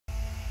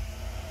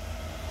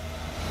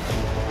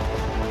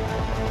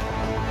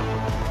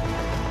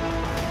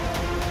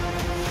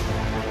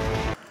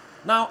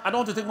Now, I don't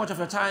want to take much of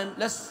your time.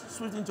 Let's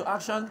switch into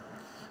action.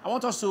 I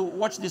want us to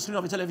watch the screen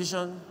of the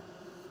television.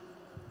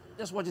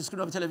 Let's watch the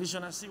screen of the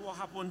television and see what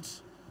happened.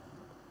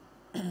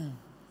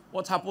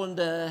 What happened,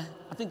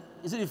 I think,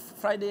 is it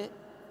Friday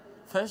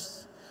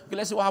first? Okay,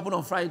 let's see what happened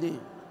on Friday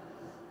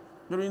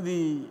during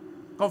the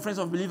Conference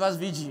of Believers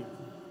Vigil.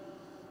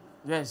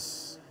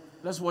 Yes,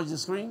 let's watch the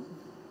screen.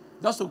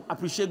 Just to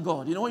appreciate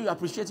God. You know, when you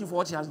appreciate Him for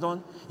what He has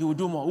done, He will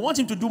do more. We want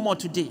Him to do more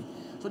today.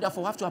 So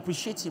therefore, we have to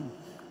appreciate Him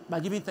by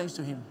giving thanks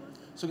to Him.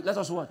 So let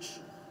us watch.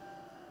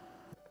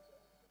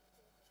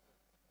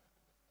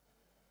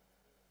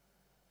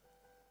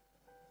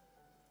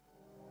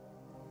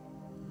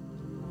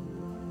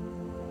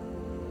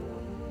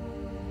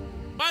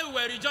 While we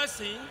were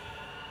rejoicing,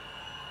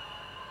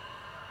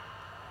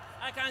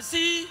 I can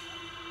see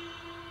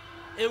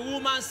a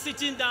woman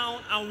sitting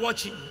down and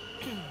watching.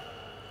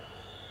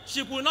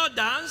 She could not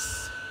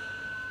dance.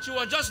 She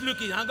was just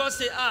looking. And God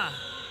said,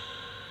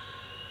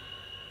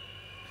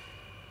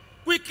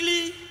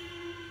 quickly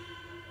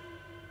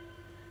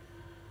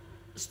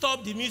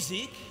stop the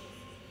music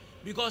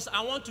because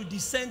I want to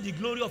descend the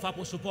glory of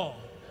Apostle Paul.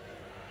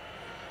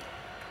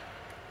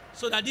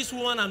 So that this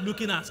woman I'm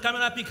looking at,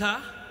 camera pick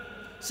her,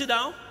 sit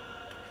down.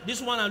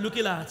 This one I'm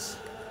looking at.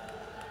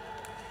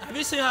 Have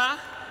you seen her?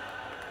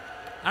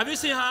 Have you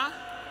seen her?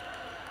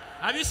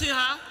 Have you seen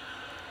her?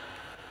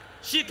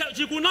 She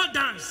could not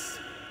dance.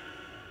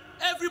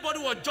 Everybody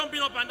was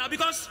jumping up and down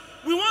because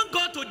we want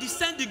God to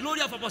descend the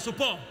glory of Apostle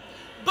Paul.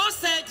 God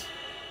said,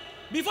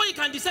 before He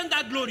can descend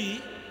that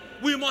glory,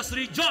 we must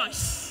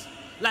rejoice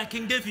like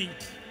King David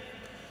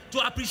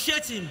to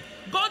appreciate Him.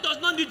 God does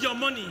not need your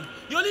money.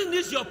 He only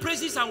needs your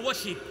praises and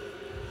worship.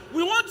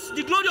 We want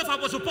the glory of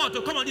Apostle Paul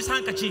to come on this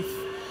handkerchief.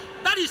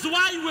 That is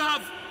why we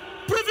have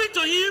proven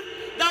to Him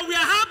that we are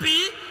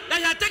happy that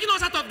He has taken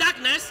us out of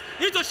darkness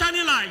into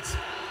shining light.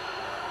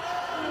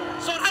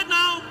 So right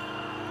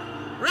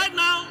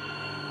now,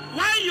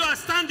 while you are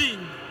standing,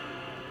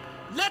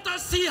 let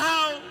us see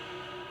how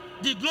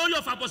the glory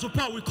of Apostle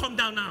Paul will come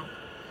down now.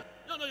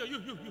 No, you,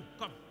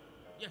 come.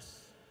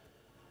 Yes.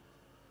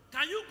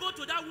 Can you go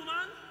to that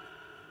woman?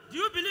 Do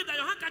you believe that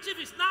your handkerchief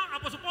is now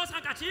Apostle Paul's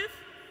handkerchief?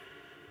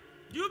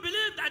 Do you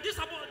believe that this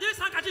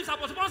handkerchief is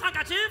Apostle Paul's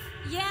handkerchief?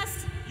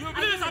 Yes. You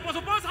believe it's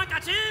Apostle Paul's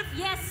handkerchief?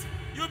 Yes.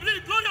 You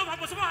believe the glory of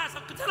Apostle Paul has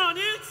descended on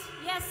it?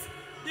 Yes.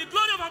 The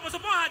glory of Apostle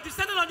Paul has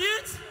descended on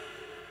it?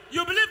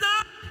 You believe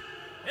that?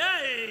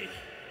 Hey!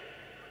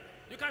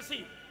 You can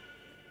see.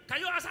 Can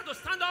you ask her to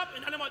stand up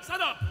in the name of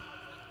stand up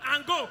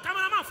and go?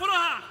 Cameraman, follow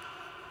her.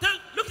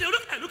 Look here.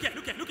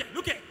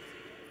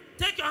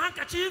 Take your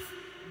handkerchief,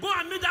 go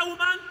and meet that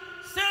woman.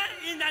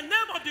 Say in the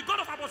name of the God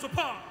of Apostle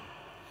Paul,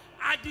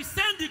 I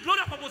descend the glory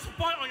of Apostle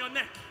Paul on your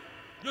neck.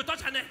 You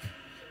touch her neck.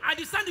 I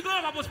descend the glory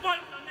of Apostle Paul on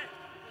your neck,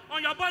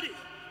 on your body.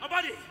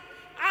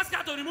 Ask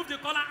her to remove the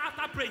collar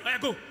after praying. Right,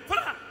 go.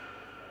 Follow her.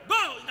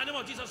 Go in the name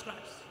of Jesus Christ.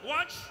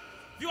 Watch.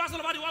 Viewers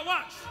all over the world,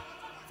 watch.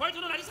 For you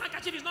to know that this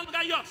handkerchief is no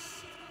longer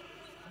yours.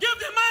 Give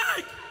the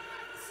mic.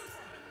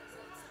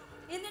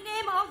 In the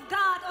name of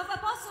God, of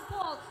Apostle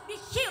Paul, be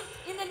healed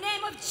in the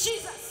name of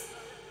Jesus.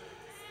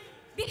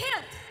 Be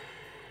healed.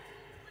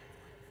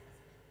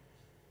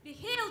 Be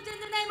healed in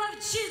the name of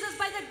Jesus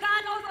by the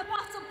God of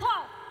Apostle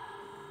Paul.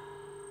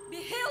 Be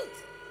healed.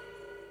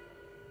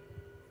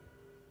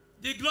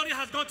 The glory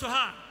has gone to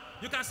her.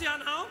 You can see her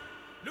now.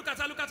 Look at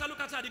her.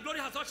 The glory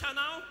has touched her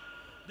now.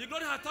 The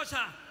glory has touched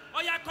her. Oh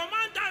yeah,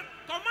 command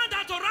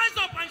her to rise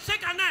up and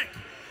shake her neck.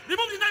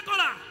 Remove the neck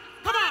collar.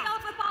 Come on. God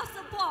of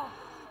Apostle Paul.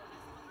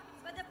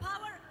 By the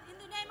power in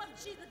the name of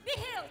Jesus. Be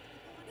healed.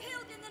 Be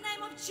healed in the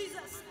name of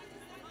Jesus.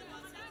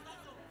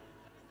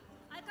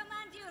 I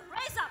command you,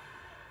 rise up.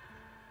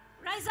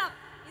 Rise up.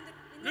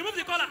 Remove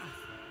the collar.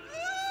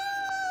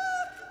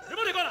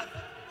 Remove the collar.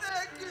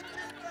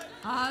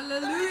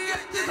 Hallelujah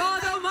to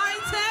God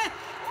Almighty.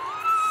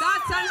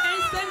 That's an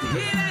instant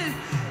healing.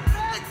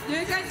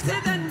 You can see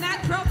the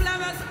neck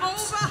problem is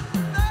over.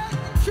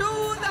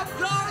 Through the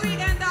glory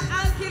and the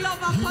alkyl of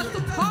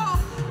Apostle Paul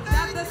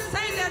that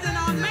descended in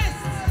our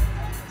midst.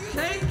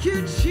 Thank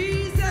you,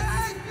 Jesus.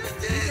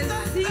 You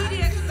can see the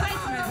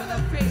excitement on the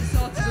face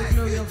of the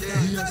glory of God.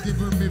 He has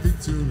given me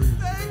victory.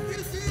 Thank you,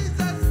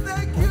 Jesus.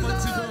 Thank you,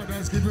 Almighty God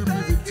has given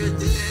me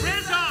victory.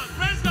 Praise God.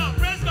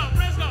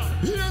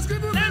 He has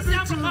given Let's me hear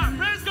victory. from her.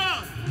 Praise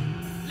God.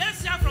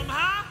 Let's hear from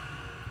her.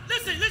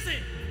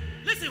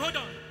 Listen, hold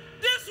on.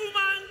 This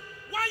woman,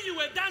 while you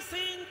were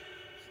dancing,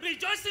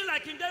 rejoicing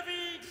like King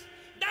David,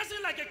 dancing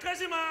like a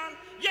crazy man,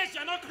 yes,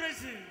 you're not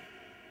crazy.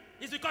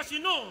 It's because you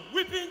know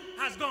weeping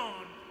has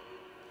gone.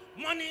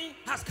 Money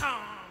has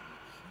come.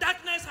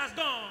 Darkness has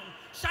gone.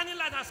 Shining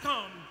light has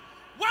come.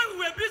 While we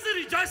were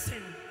busy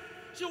rejoicing,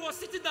 she was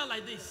sitting down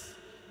like this.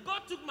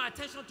 God took my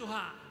attention to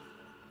her.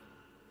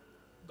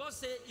 God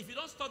said, if you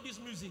don't stop this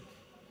music,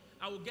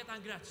 I will get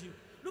angry at you.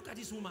 Look at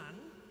this woman.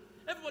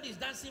 Everybody is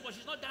dancing, but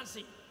she's not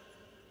dancing.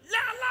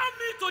 Allow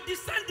me to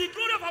descend the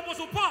glory of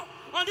Apostle Paul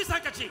on this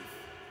handkerchief.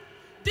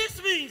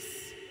 This means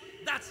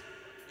that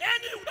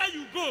anywhere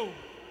you go,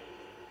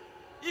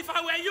 if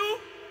I were you,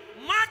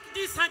 mark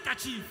this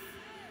handkerchief.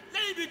 Let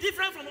it be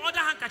different from other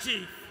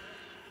handkerchief.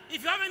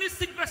 If you have any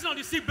sick person on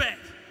the sick bed,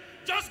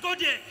 just go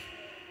there.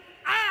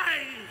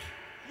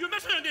 You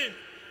mention your name.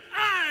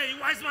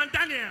 Wiseman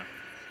Daniel,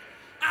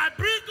 I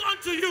bring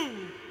unto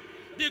you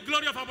the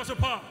glory of Apostle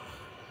Paul.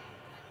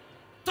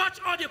 Touch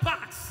all the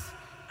parts.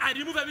 I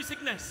remove every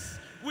sickness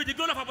with the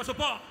glory of Apostle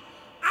Paul.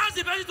 Ask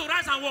the person to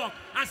rise and walk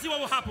and see what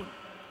will happen.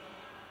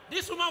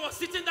 This woman was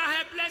sitting there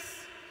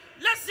helpless.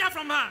 Let's hear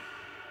from her.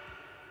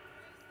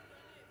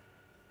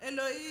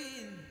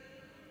 Elohim,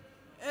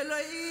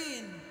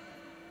 Elohim,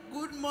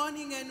 good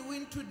morning and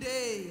win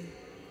today.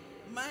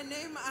 My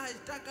name is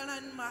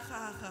Takanan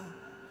Mahaha.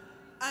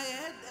 I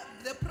had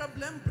the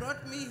problem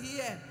brought me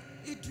here.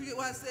 It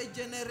was a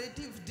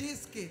generative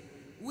disc,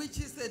 which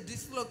is a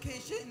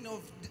dislocation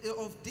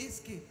of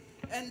disc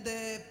and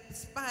the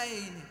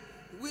spine,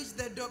 which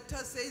the doctor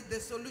says the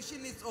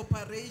solution is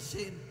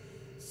operation.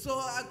 So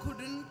I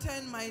couldn't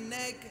turn my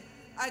neck.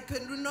 I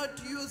could not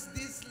use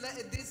this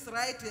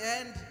right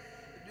hand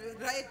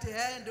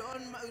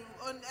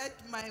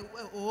at my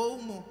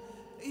home.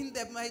 In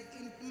the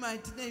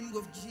mighty name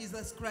of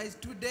Jesus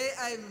Christ. Today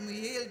I am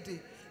healed.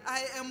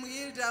 I am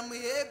healed. I'm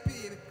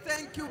happy.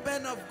 Thank you,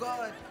 man of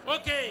God.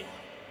 Okay.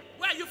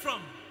 Where are you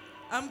from?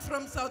 I'm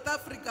from South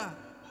Africa.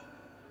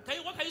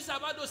 What can you say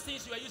about those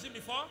things you were using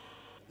before?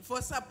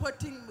 For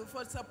supporting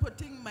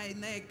my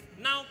neck.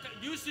 Now,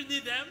 do you still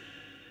need them?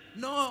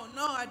 No,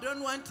 I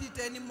don't want it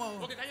anymore.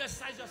 Okay, can you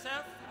exercise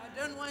yourself? I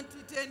don't want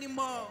it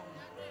anymore.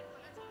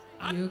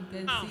 You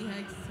can see her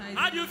exercising.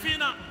 How do you feel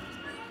now?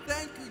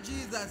 Thank you,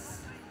 Jesus.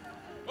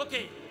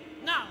 Okay,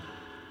 now,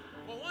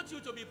 I want you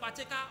to be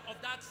partaker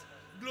of that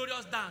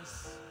glorious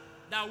dance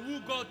that will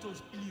God to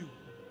heal you.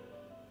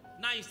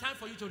 Now it's time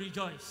for you to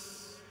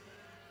rejoice.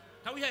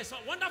 Can we hear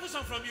a wonderful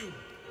song from you?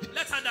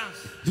 Let's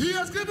dance. He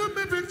has given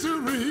me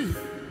victory.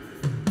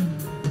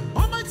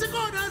 Almighty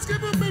God has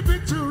given me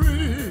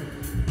victory.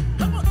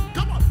 Come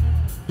on.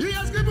 He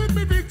has given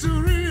me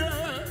victory.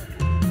 Yeah.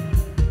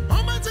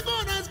 Almighty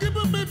God has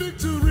given me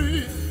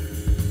victory.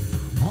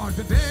 All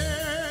the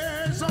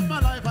days of my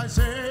life I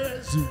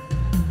says,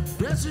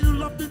 yes, you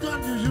love me,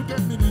 and you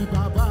get me the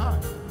Baba.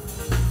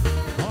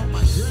 All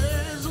my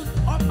days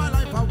of my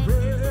life I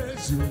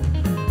praise you.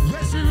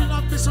 Yes, you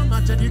love me so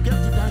much and you get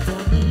to die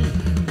for me.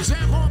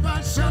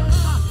 Jehovah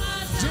Shammah,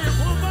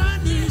 Jehovah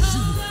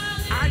Nissi,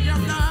 I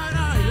am not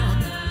I am.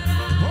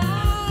 Oh,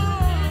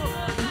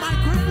 my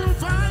great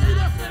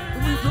provider,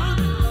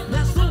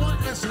 there's no one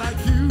else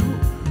like you.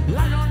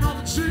 Lion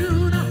of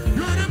Judah,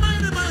 you're the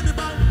mighty.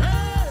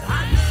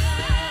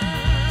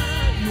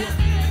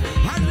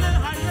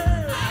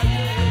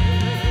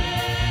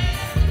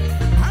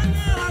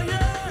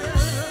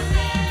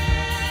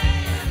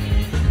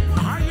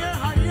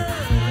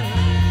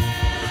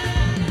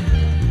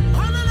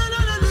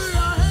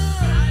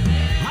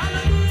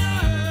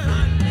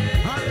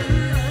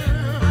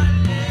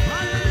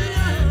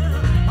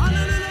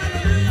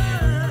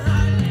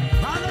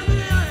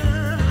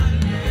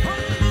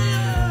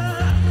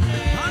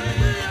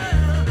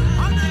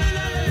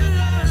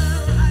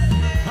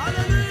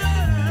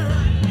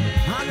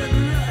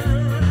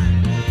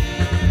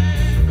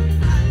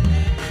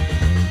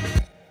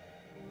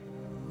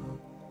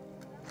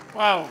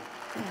 Wow.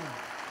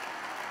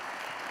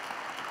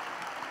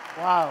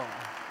 Wow.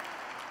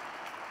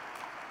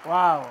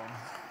 Wow.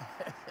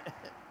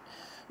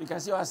 You can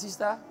see our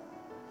sister.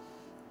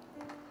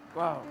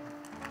 Wow.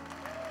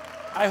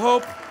 I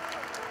hope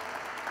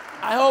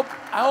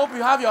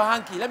you have your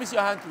hanky. Let me see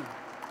your hanky.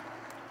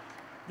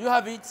 Do you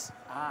have it?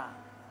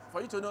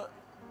 For you to know,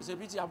 it's a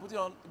pity I put it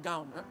on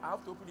gown. I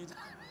have to open it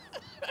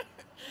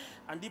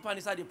and dip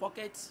inside the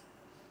pocket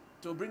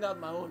to bring out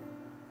my own.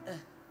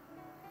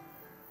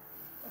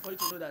 For you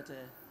to know that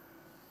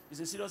it's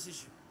a serious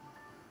issue.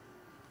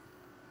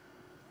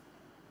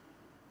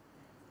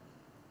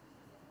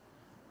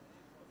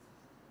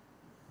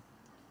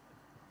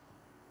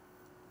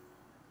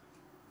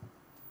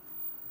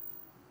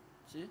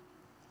 See?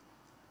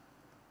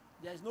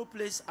 There is no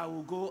place I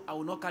will go, I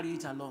will not carry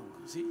it along.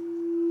 See?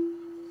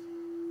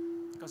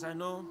 Because I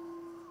know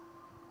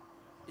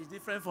it's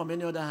different from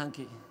any other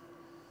hanky.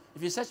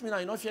 If you search me now,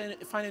 you'll not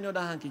find any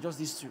other hanky, just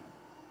these two.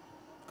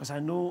 Because I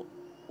know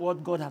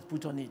what God has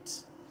put on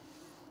it.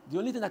 The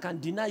only thing I can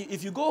deny you,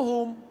 if you go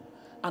home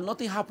and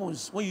nothing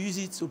happens, when you use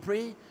it to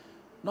pray,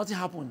 nothing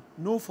happens,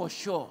 know for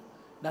sure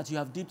that you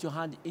have dipped your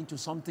hand into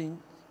something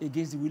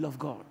against the will of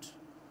God.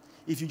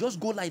 If you just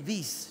go like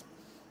this,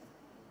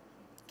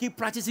 keep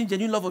practicing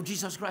genuine love of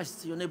Jesus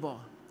Christ to your neighbor.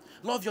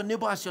 Love your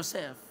neighbor as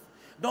yourself.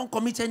 Don't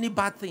commit any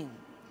bad thing.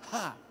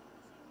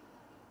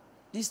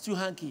 These two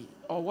hanky,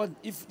 or what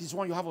if this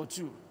one you have or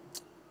two,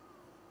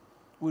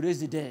 will raise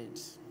the dead.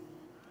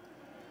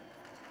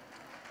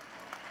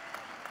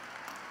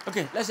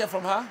 Okay, let's hear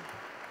from her.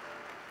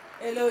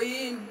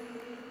 Elohim,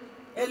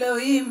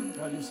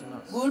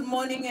 good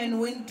morning and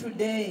win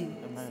today.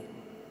 Amen.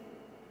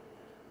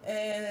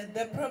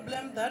 The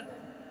problem that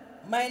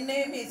my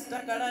name is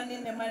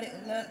Takarani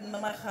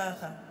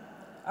Namahaha.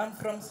 I'm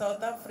from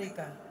South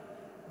Africa.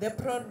 The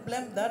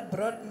problem that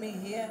brought me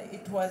here,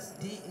 it was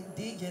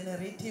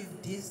degenerative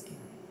disc,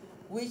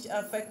 which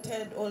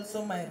affected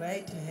also my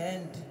right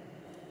hand.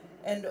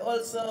 And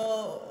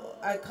also,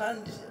 I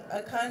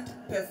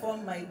can't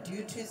perform my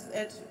duties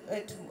at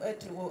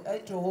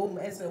home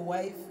as a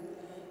wife.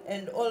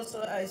 And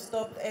also, I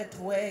stopped at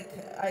work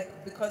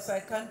because I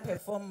can't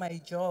perform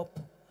my job.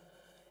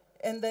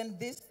 And then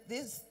this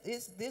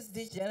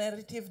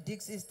degenerative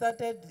disc, it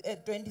started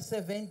at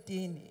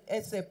 2017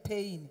 as a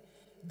pain.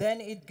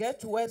 Then it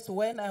got worse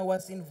when I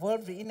was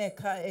involved in a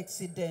car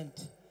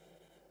accident,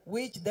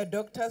 which the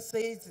doctor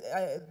says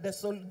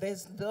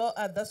there's no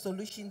other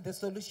solution. The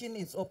solution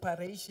is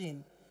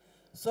operation.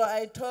 So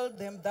I told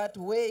them that,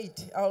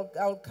 wait,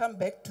 I'll come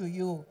back to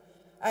you.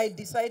 I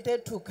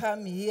decided to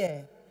come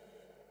here.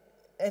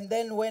 And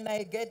then when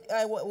I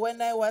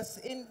was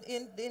in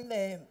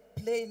a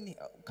plane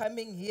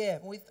coming here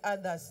with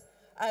others,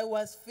 I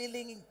was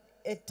feeling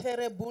a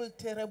terrible,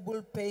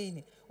 terrible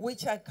pain,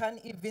 which I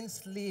can't even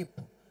sleep.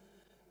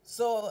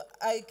 So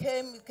I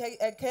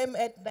came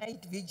at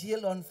night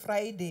vigil on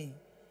Friday.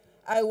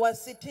 I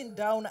was sitting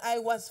down. I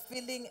was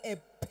feeling a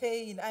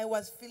pain. I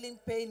was feeling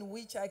pain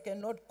which I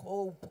cannot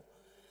cope.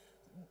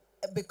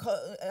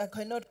 Because I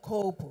cannot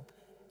cope.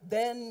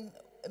 Then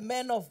a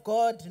man of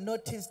God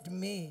noticed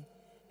me.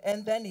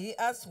 And then he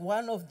asked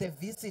one of the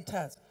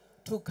visitors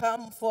to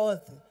come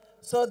forth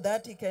so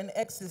that he can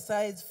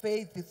exercise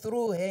faith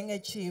through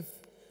handkerchief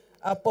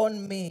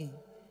upon me.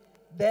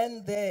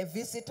 Then the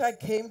visitor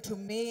came to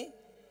me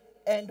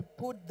and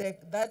put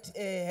that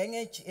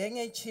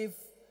handkerchief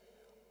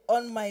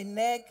on my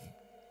neck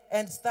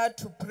and start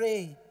to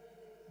pray.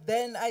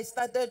 Then I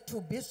started to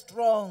be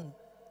strong.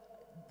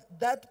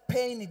 That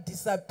pain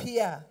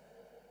disappeared.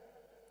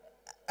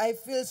 I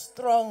feel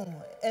strong,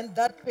 and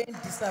that pain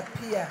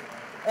disappeared.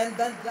 And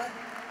then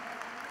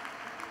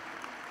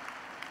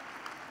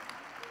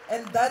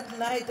that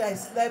night I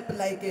slept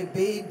like a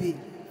baby.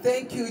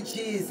 Thank you,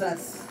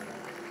 Jesus.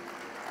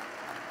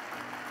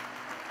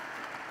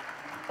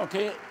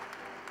 Okay,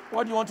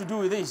 what do you want to do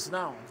with this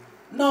now?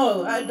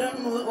 No, I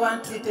don't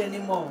want it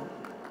anymore.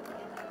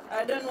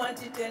 I don't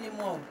want it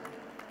anymore.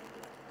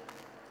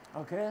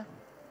 Okay.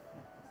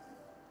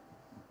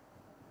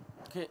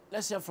 Okay,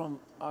 let's hear from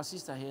our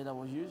sister here that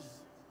was used.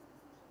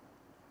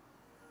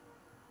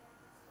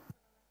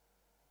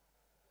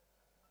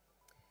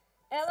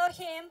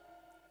 Elohim.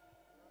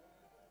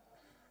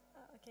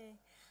 Okay.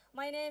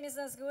 My name is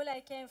Nazgul. I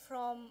came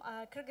from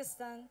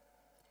Kyrgyzstan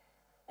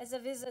as a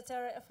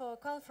visitor for a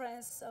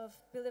conference of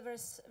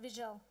Believers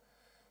Vigil.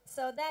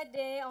 So that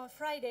day, on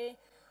Friday,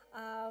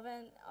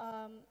 when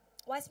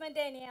Wiseman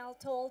Daniel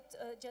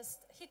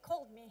he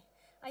called me.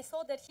 I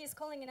thought that he's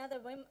calling another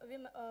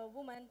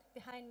woman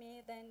behind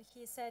me. Then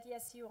he said,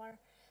 yes, you are.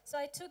 So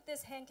I took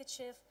this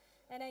handkerchief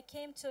and I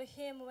came to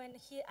him when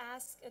he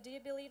asked, do you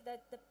believe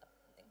that the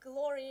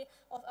glory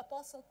of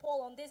Apostle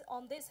Paul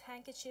on this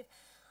handkerchief?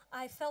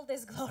 I felt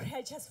this glory.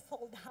 I just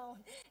fall down.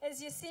 As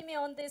you see me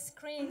on this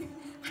screen,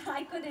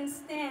 I couldn't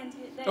stand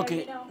there.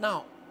 Okay, you know.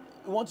 now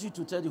I want you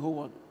to tell the whole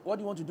world, what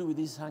do you want to do with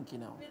this hanky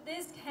now? With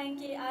this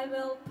hanky, I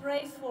will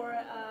pray for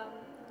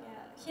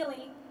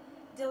healing,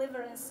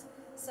 deliverance.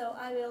 So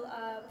I will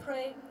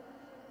pray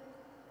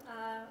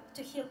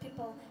to heal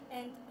people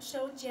and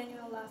show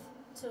genuine love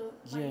to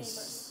my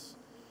neighbors.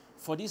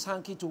 For this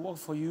hanky to work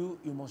for you,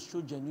 you must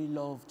show genuine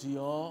love to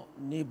your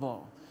neighbor.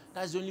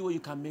 That's the only way you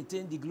can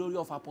maintain the glory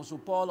of Apostle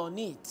Paul on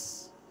it.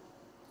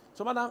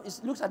 So, madam, it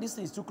looks like this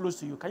thing is too close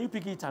to you. Can you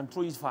pick it and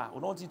throw it far?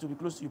 We don't want it to be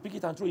close to you. Pick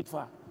it and throw it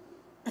far.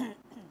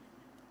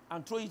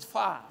 And throw it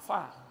far,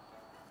 far.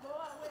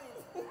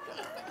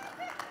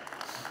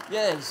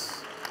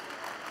 Yes.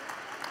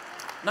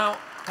 Now,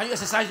 can you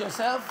exercise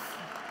yourself?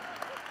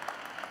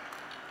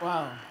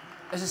 Wow.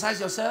 Exercise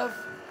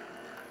yourself.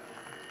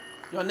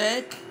 Your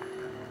neck.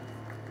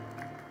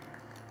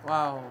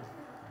 Wow.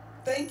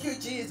 Thank you,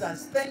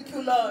 Jesus. Thank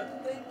you, Lord.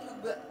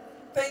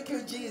 Thank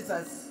you,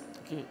 Jesus.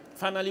 Okay.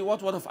 Finally,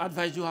 what word of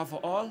advice do you have for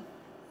all?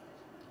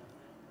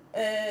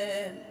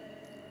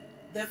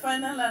 The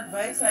final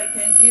advice I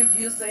can give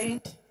you,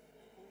 saint,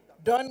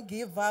 don't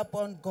give up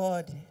on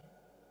God.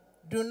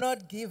 Do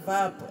not give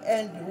up.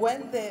 And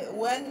when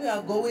you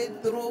are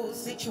going through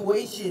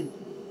situation,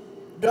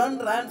 don't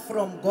run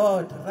from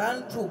God.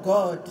 Run to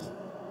God.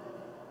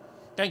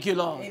 Thank you,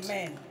 Lord.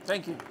 Amen.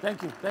 Thank you,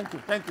 thank you, thank you,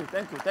 thank you,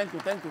 thank you, thank you,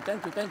 thank you,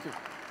 thank you, thank you.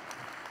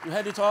 You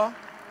heard it all?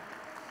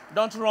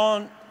 Don't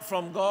run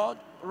from God,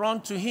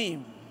 run to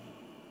Him.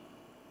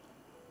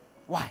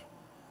 Why?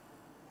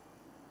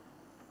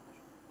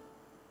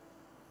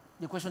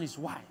 The question is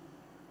why?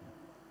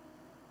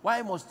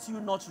 Why must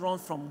you not run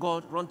from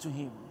God, run to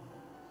Him?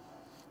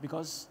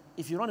 Because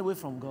if you run away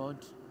from God,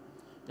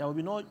 there will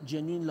be no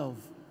genuine love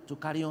to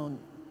carry on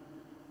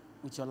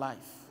with your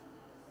life.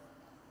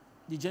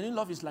 The genuine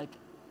love is like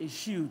a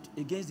shield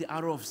against the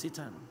arrow of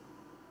Satan.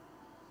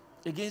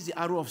 Against the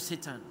arrow of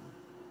Satan.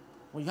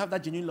 When you have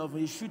that genuine love,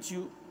 when he shoots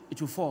you,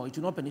 it will fall. It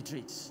will not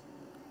penetrate. So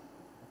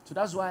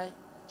that's why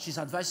she's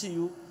advising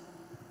you,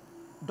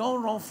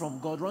 don't run from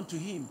God, run to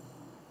Him.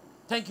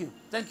 Thank you,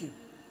 thank you,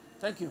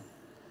 Thank you.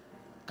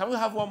 Can we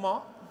have one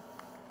more?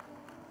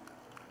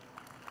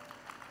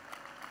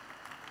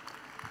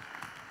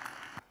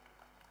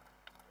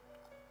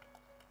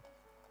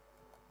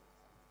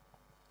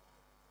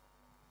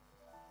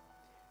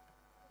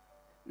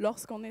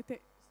 Lorsqu'on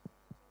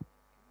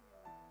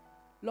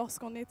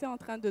était en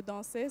train de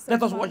danser,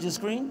 Let us watch the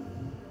screen.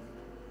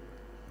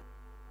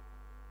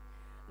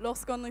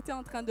 Lorsqu'on était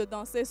en train de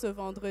danser ce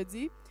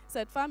vendredi,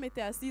 cette femme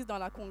était assise dans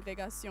la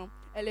congrégation.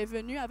 Elle est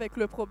venue avec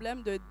le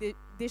problème de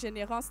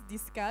dégénérescence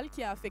discale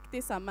qui a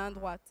affecté sa main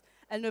droite.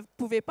 Elle ne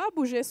pouvait pas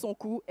bouger son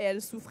cou et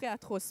elle souffrait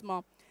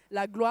atrocement.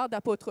 La gloire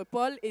d'apôtre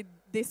Paul est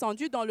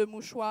descendue dans le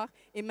mouchoir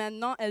et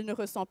maintenant elle ne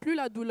ressent plus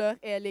la douleur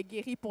et elle est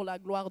guérie pour la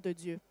gloire de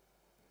Dieu.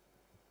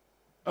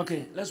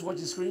 Okay, let's watch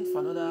the screen for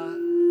another.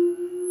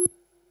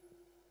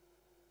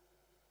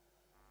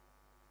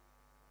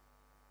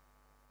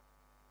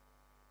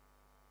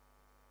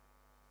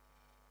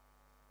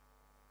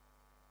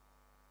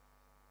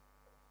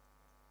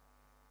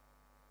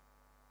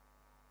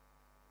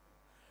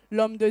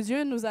 L'homme de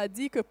Dieu nous a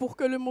dit que pour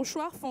que le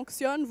mouchoir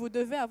fonctionne, vous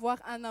devez avoir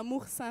un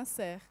amour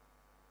sincère.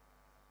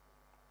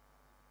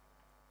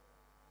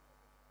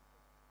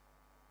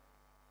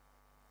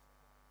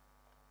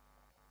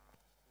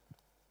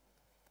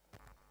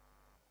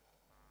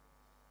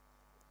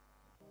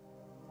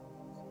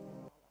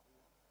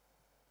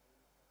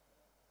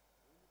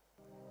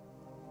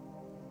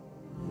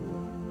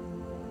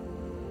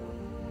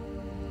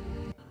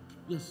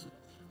 Yes.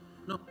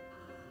 No.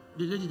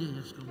 The lady there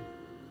has come.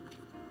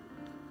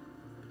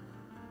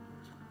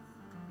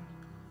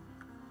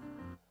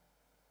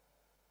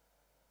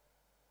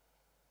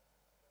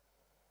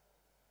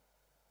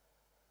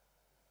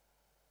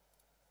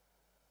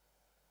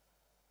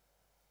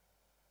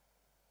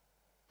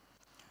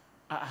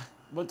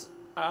 But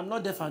I'm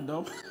not deaf and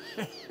dumb.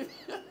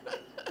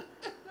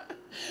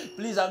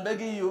 Please, I'm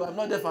begging you, I'm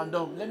not deaf and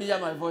dumb. Let me hear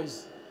my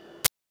voice.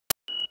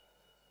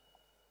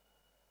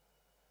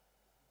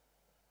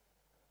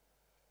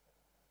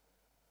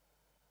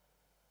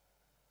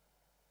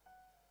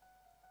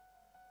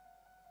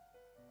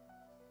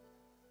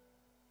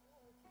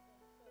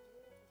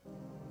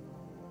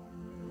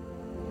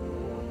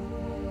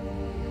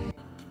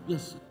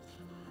 Yes.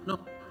 No.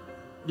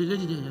 The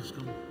lady there has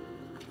come.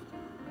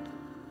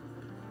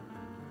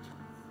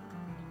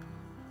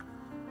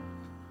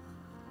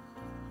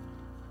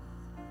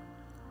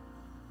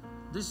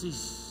 This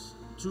is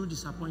true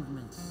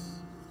disappointments.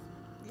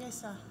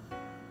 Yes, sir.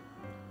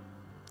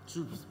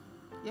 True.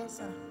 Yes,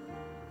 sir.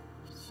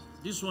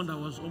 This one that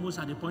was almost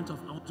at the point of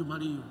I want to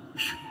marry you.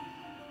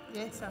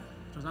 Yes, sir.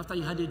 It was after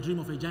you had a dream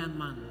of a giant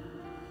man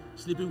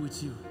sleeping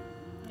with you.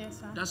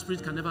 Yes, sir. That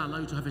spirit can never allow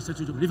you to have a sex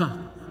with a believer.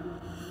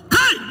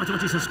 Kai! Mighty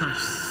Jesus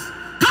Christ.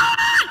 Kai!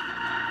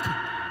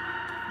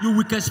 You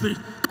wicked spirit.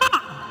 Come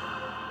on!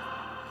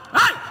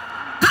 Hey!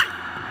 Kai!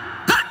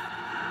 Kai!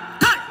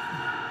 Kai!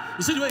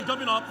 You see the way he's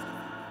jumping up?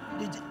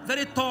 The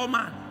very tall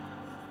man.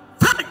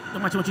 Kai! The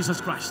mighty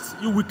Jesus Christ.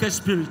 You wicked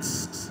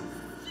spirits.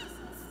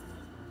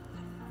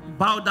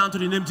 Bow down to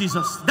the name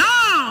Jesus.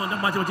 Down! The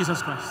mighty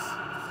Jesus Christ.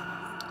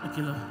 Thank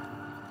you, Lord.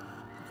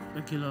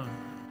 Thank you, Lord.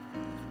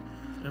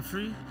 You're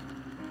free.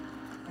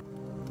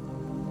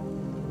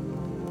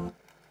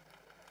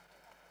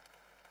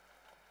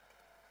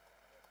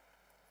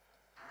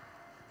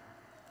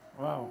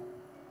 Wow.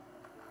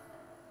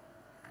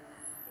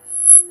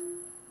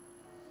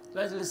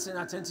 Let's listen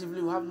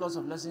attentively. We have lots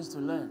of lessons to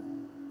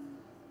learn.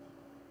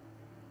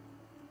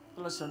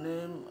 Tell us your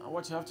name and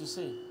what you have to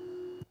say.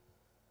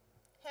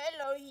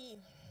 Hello,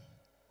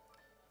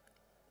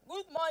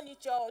 good morning,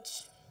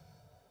 church.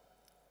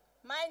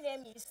 My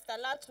name is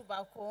Tala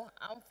Tubako.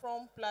 I'm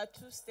from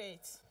Plateau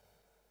State.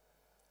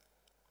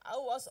 I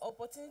was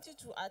opportunity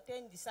to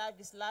attend the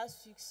service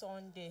last week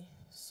Sunday.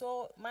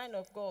 So, man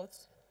of God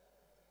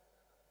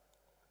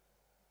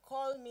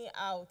called me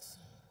out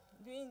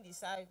during the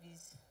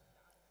service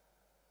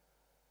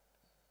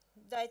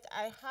that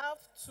I have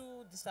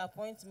 2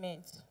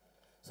 disappointments.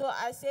 So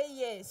I say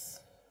yes.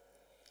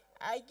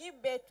 I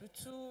give birth to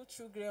 2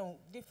 children,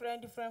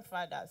 different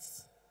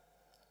fathers.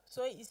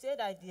 So he said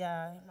that they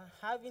are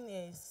having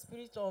a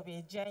spirit of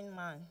a giant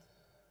man.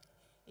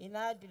 He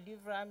now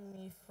delivered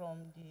me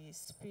from the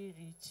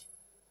spirit.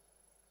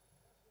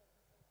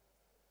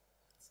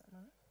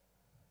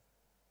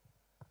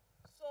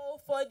 So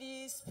for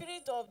the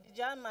spirit of the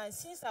giant man,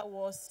 since I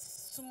was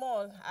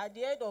small, at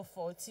the age of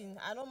 14,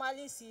 I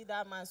normally see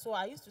that man. So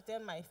I used to tell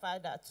my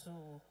father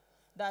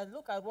that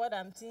look at what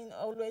I'm seeing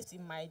always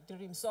in my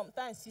dreams,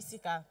 sometimes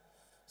physical.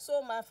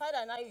 So my father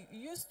and I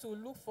used to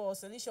look for a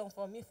solution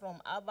for me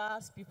from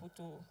Abba's people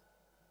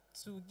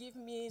to give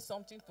me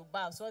something to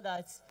bath, so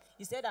that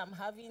he said I'm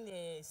having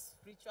a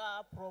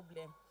spiritual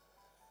problem.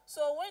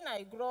 So when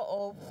I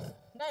grow up,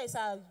 that is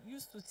how I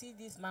used to see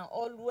this man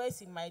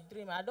always in my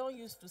dream. I don't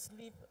used to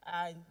sleep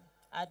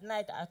at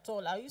night at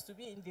all. I used to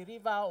be in the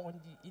river,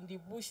 in the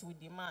bush with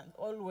the man,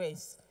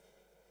 always.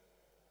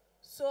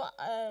 So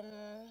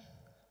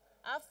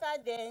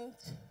After then,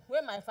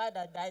 when my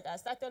father died, I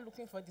started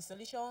looking for the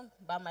solution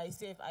by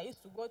myself. I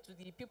used to go to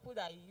the people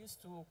that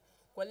used to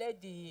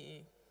collect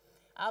the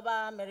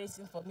herbal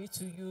medicine for me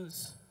to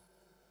use.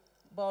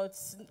 But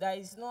there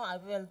is no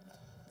avail.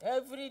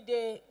 Every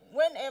day,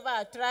 whenever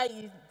I try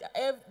it,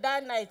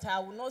 that night I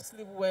will not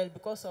sleep well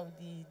because of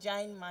the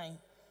giant mind.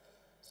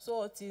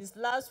 So till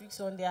last week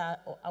Sunday,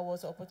 I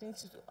was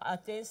opportunity to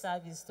attend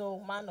service. So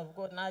man of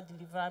God now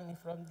delivered me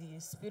from the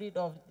spirit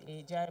of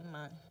the giant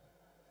man.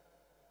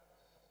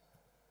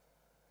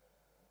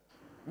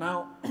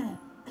 Now,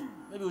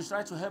 maybe we'll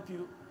try to help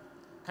you.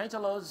 Can you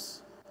tell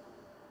us,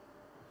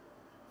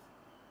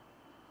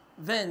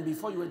 then,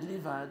 before you were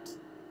delivered,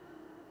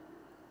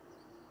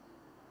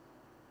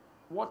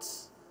 what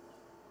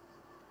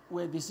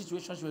were the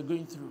situations you were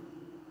going through?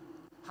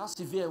 How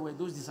severe were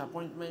those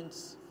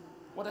disappointments?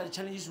 What are the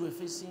challenges you were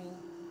facing?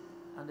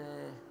 And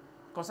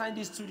concerning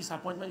these 2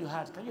 disappointments you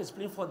had, can you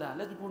explain further?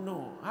 Let people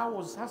know.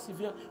 How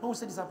severe? When we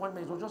say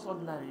disappointment, it was just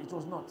ordinary. It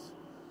was not.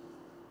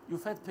 You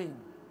felt pain.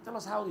 Tell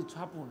us how it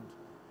happened.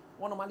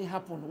 What normally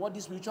happened? What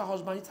this spiritual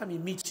husband, anytime he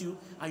meets you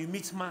and you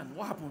meet man,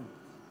 what happened?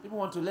 People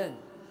want to learn.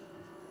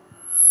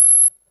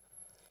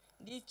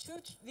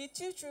 The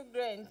two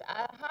children,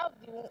 I have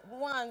the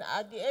one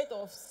at the age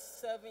of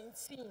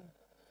 17.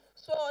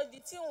 So the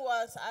thing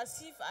was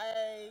as if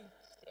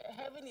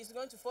heaven is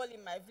going to fall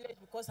in my village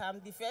because I'm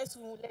the first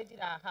lady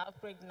that I have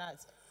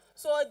pregnant.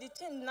 So the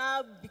thing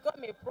now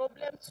become a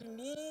problem to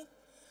me.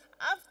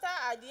 After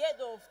at the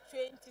age of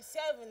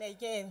 27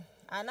 again,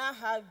 I now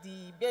have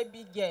the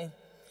baby girl.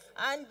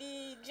 And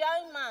the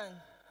giant man,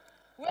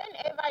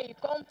 whenever he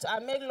comes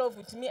and make love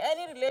with me,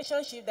 any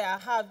relationship that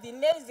I have, the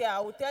next day I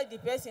will tell the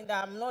person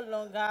that I'm no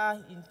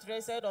longer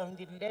interested in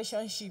the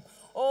relationship.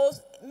 Or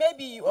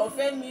maybe you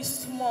offend me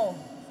small,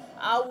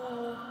 I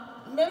will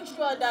make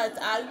sure that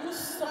I use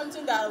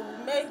something that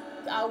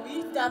I will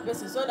eat that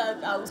person so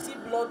that I will see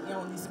blood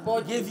on his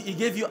body. He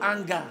gave you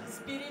anger.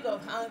 Spirit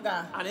of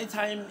anger. And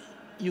anytime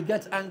you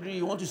get angry,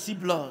 you want to see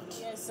blood.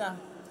 Yes, sir.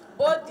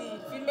 Both the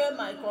female,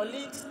 my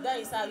colleagues, that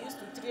is how I used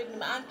to treat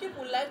me. And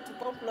people like to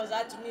come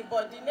closer to me,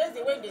 but the next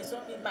day when they saw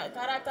me, my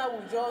character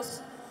will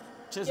just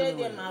chase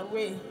them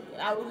away.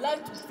 I would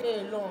like to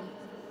stay alone.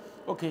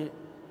 Okay,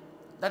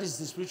 that is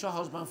the spiritual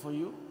husband for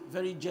you.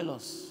 Very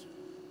jealous.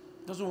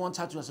 Doesn't want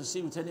her to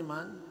associate with any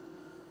man.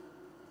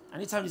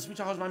 Anytime the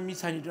spiritual husband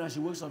meets her in the dream and she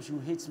wakes up, she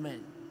will hate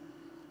men.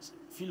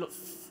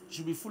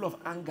 She'll be full of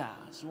anger.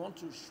 She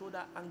wants to show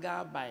that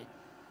anger by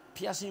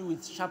piercing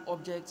with sharp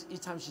objects. Each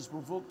time she's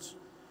provoked,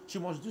 she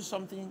must do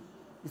something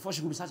before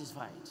she will be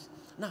satisfied.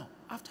 Now,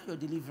 after your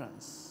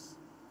deliverance,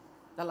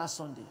 that last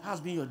Sunday, how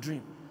has been your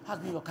dream? How has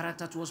been your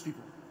character towards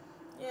people?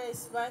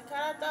 Yes, my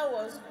character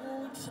was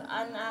good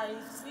and I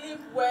sleep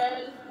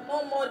well.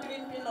 No more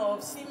dreaming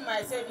of seeing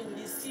myself in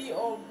the sea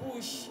or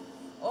bush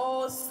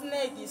or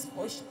snake is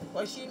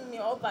pushing me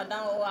up and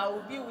down, or I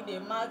will be with a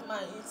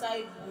madman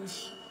inside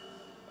bush.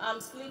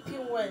 I'm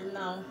sleeping well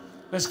now.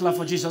 Let's clap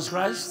for Jesus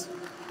Christ.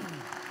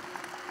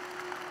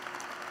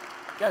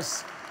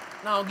 Yes.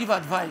 Now give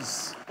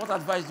advice. What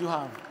advice do you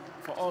have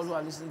for all who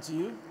are listening to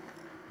you?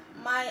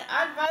 My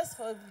advice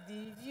for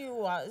the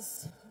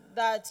viewers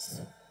that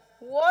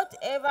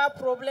whatever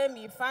problem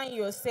you find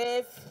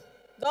yourself,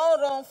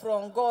 don't run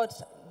from God.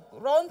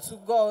 Run to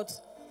God.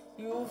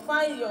 You will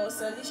find your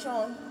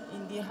solution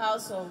in the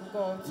house of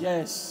God.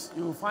 Yes,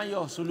 you will find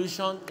your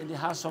solution in the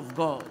house of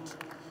God.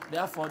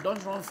 Therefore,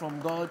 don't run from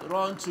God,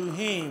 run to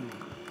Him.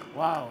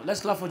 Wow.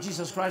 Let's clap for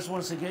Jesus Christ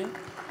once again.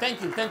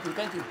 Thank you, thank you,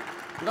 thank you.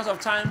 Because of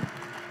time,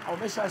 I'll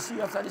make sure I see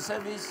you after the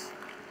service.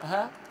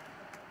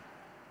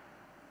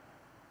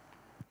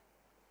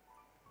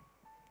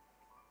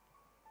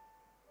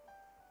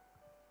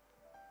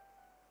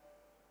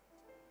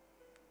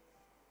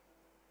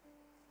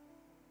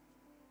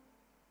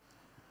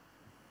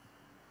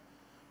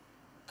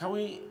 Can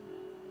we...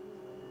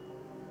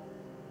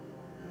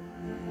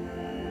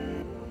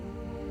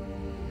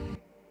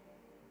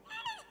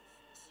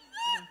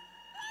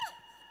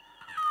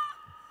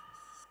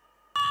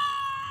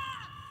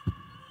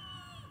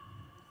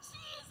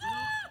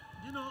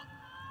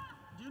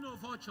 Do you know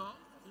Vulture?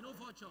 You know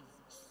Vulture?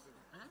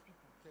 Eh?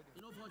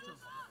 You know Vulture?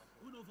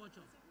 Who know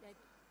Vulture? Like,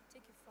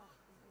 take it far.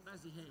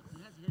 That's the head.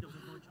 He has the head of a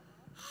vulture.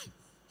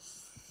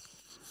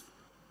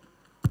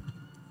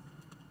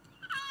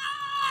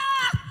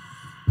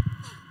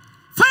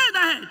 Fire the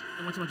head!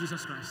 And watch about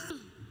Jesus Christ.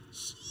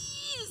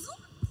 Jesus!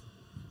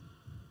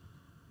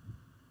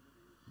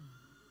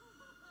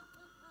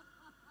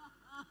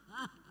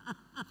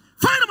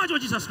 Fire the watch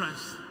about Jesus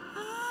Christ.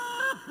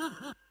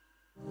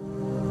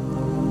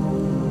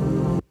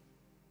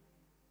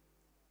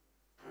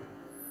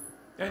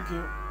 Thank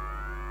you.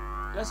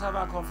 Let's have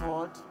our come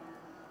forward.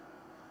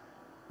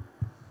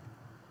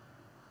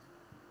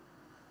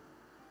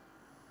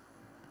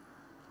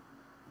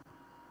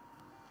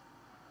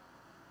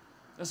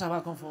 Let's have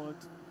our come forward.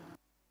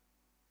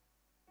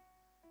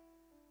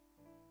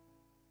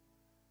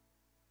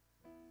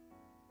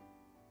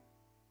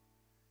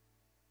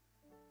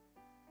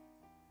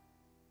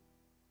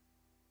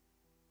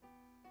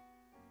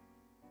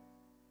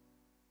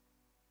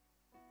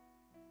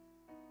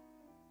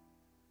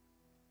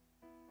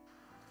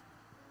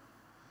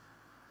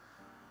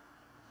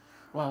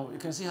 Wow, you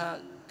can see her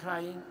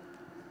crying.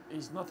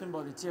 It's nothing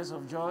but the tears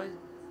of joy,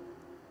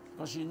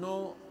 because she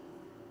know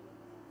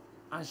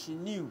and she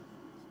knew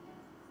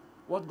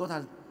what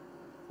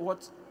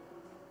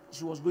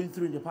she was going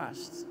through in the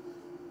past,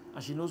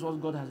 and she knows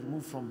what God has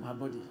removed from her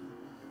body.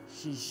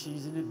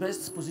 She's in the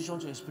best position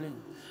to explain.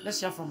 Let's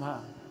hear from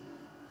her.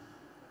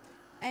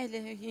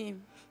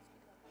 Elohim.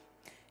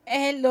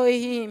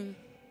 Elohim.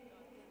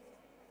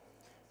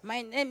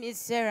 My name is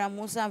Sarah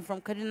Musa. I'm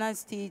from Kaduna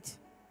State.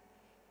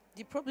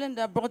 The problem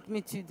that brought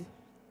me to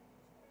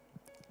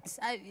the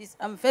service,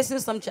 I'm facing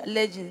some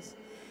challenges,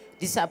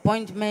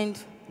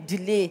 disappointment,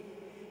 delay.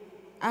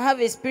 I have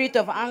a spirit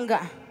of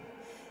anger.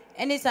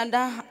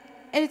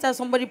 Anytime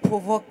somebody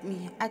provoke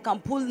me, I can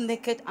pull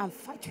naked and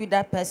fight with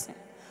that person.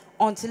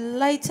 Until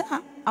later,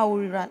 I will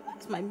realize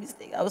my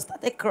mistake. I will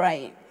start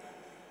crying.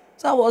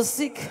 So I was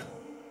sick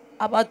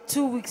about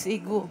 2 weeks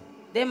ago.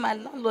 Then my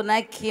landlord and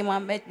I came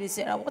and met me and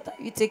said, what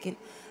are you taking?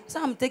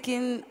 So I'm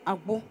taking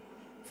agbo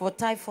for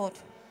typhoid,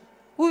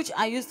 which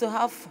I used to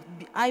have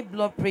high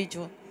blood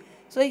pressure.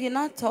 So he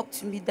now talked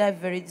to me that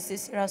very day. He said,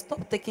 Sarah,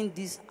 stop taking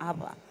this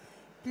Abba.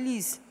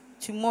 Please,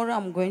 tomorrow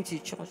I'm going to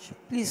church.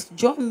 Please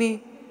join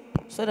me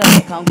so that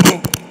I can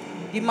go.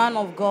 The man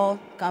of God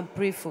can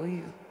pray for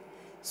you.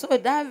 So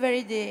that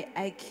very day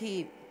I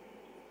came.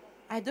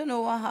 I don't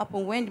know what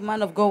happened when the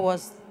man of God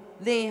was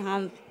laying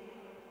hand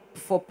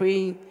for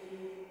praying.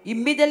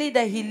 Immediately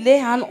that he lay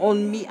hand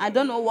on me, I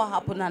don't know what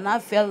happened, and I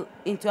fell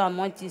into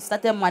anointing,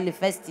 started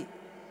manifesting.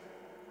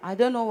 I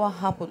don't know what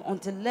happened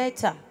until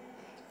later.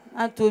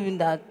 I told him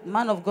that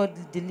man of God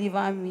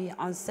delivered me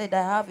and said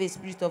I have a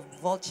spirit of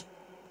vulture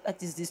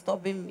that is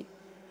disturbing me.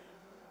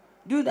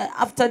 Do that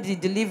after the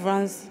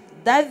deliverance,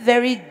 that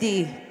very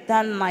day,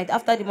 that night,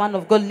 after the man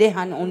of God lay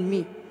hand on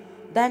me,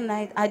 that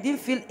night I didn't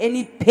feel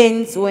any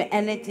pains or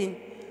anything.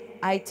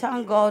 I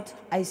thank God.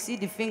 I see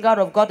the finger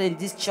of God in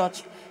this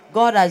church.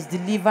 God has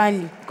delivered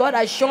me. God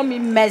has shown me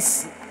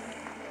mercy.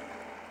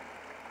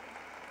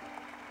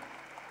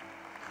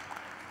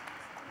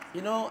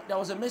 You know, there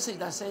was a message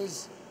that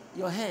says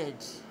your head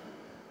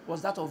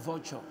was that of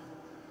vulture.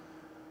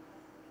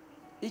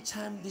 Each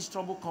time this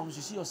trouble comes,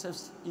 you see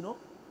yourself, you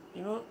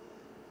know,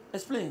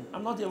 explain.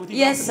 I'm not there with you.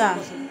 Yes, sir.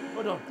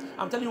 Hold on.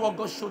 I'm telling you what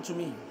God showed to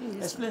me.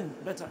 Yes. Explain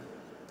better.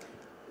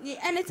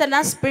 Anytime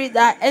that spirit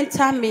that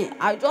entered me,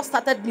 I just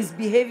started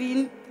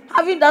misbehaving,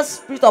 having that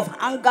spirit of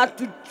anger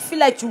to feel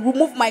like to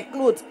remove my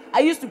clothes. I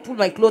used to pull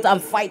my clothes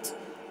and fight.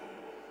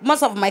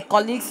 Most of my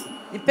colleagues,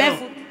 the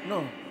painful.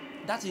 No,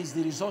 that is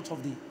the result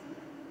of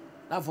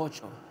that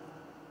vulture.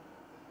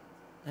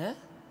 Eh?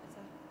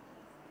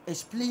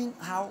 Explain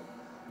how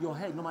your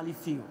head normally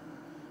feel.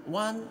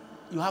 One,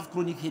 you have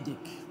chronic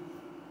headache.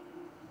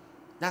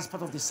 That's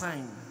part of the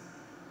sign.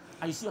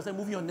 And you see yourself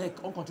moving your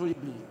neck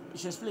uncontrollably. You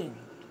should explain.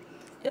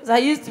 Yes, I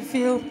used to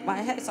feel my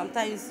head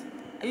sometimes.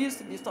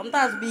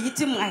 Sometimes be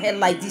hitting my head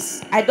like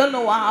this. I don't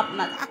know what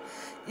happened.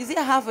 Is it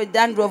I have a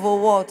dandruff or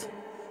what?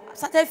 I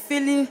started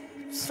feeling,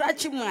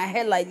 scratching my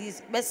head like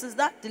this. But since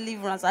that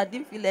deliverance, I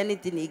didn't feel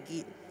anything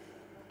again.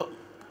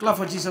 Clap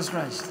for Jesus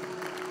Christ.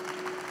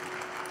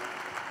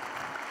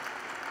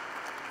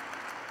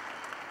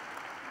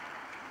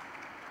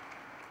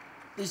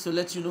 This is to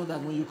let you know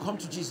that when you come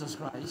to Jesus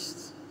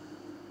Christ,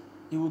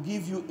 He will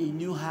give you a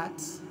new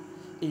heart,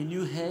 a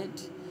new head,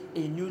 a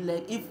new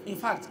leg. In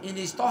fact, in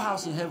His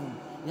storehouse in heaven,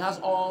 He has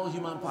all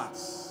human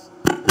parts.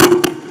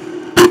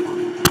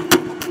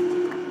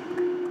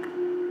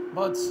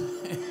 But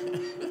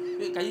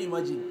can you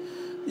imagine?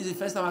 This is the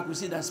first time I could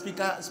see that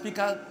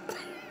speaker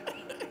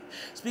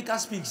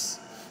speaks.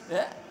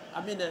 Yeah?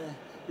 I mean,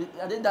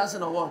 are they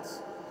dancing or what?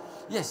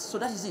 Yes, so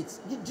that is it.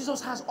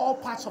 Jesus has all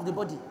parts of the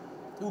body.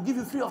 He will give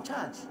you free of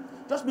charge.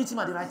 Just meet Him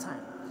at the right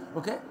time.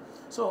 Okay?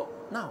 So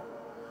now,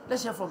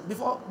 let's hear from,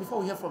 before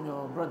we hear from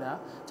your brother,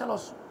 tell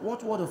us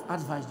what word of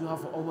advice do you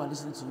have for all who are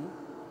listening to you?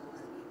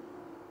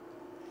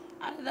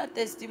 Another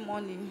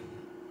testimony.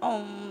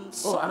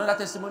 Another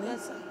testimony?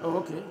 Yes, sir. Oh,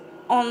 okay.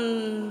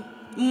 On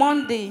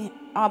Monday,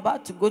 I'm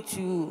about to go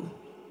to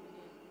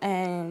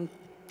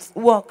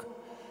work.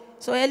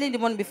 So early in the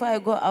morning, before I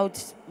go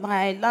out,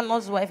 my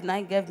landlord's wife now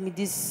gave me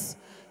this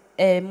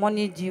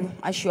money due.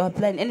 I should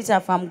apply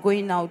anytime I'm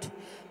going out.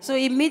 So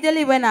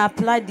immediately when I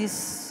applied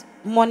this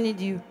money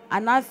due, I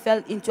now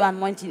fell into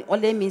anointing,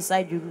 only me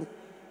inside the room.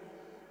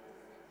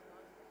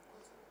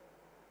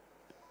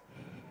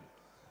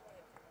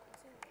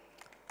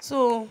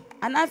 So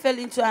I now fell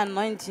into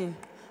anointing.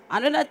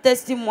 Another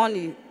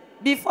testimony.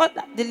 Before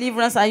that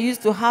deliverance, I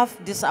used to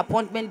have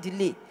disappointment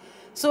delay.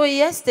 So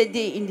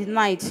yesterday in the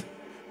night,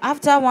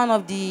 after one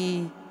of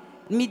the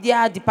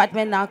media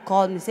department now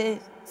called me, said,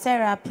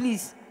 Sarah,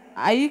 please,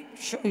 are you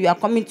sure you are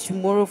coming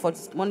tomorrow for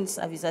this morning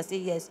service? I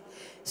said, yes.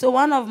 So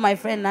one of my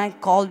friends now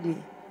called me.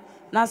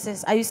 Now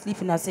says, are you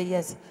sleeping? I said,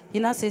 yes. He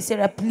now says,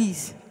 Sarah,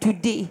 please,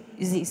 today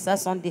is Easter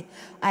Sunday.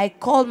 I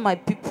called my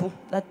people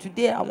that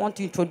today I want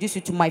to introduce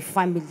you to my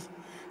family.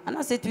 And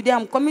I said, today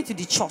I'm coming to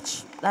the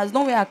church. There's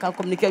no way I can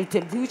communicate with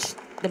them, which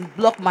they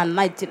block my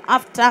night.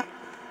 After,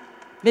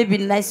 maybe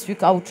next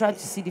week, I will try to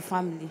see the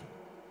family.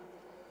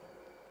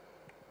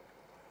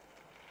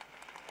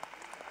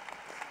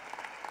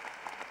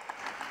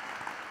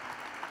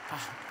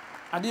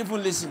 I didn't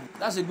even listen.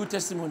 That's a good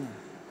testimony.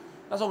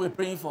 That's what we're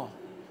praying for.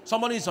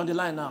 Somebody is on the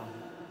line now.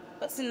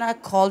 Person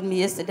that called me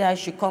yesterday, I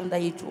should come,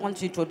 that he wants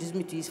to introduce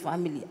me to his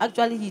family.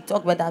 Actually, he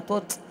talked, but I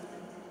thought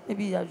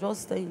maybe I'm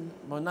just staying.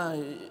 But now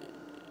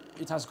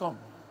it has come.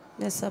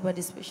 Yes, sir, by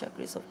the special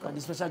grace of By God.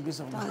 the special grace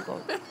of God. Thank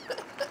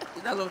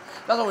God.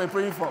 That's what we're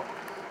praying for.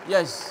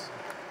 Yes.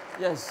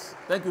 Yes.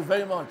 Thank you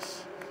very much.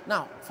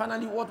 Now,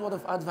 finally, what word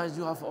of advice do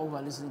you have for all who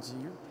are listening to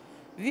you?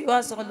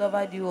 Viewers all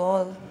over you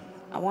all,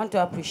 I want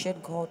to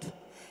appreciate God.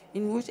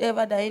 In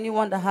whichever that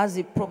anyone that has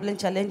a problem,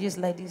 challenges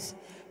like this,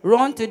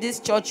 run to this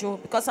church,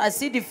 because I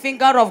see the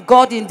finger of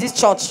God in this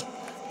church.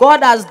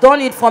 God has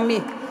done it for me.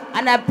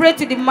 And I pray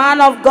to the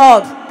man of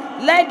God,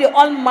 let the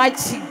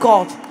Almighty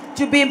God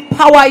to be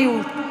empower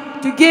you,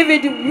 to give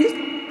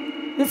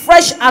you the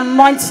fresh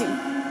anointing.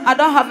 I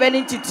don't have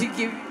anything to give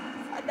you.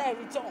 Father, I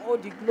return all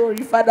the glory.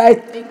 Father, I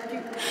thank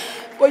you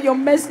for your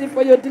mercy,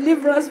 for your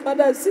deliverance.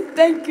 Father, I say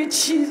thank you,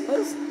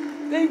 Jesus.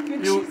 Thank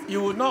you, Jesus.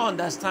 You will not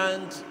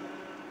understand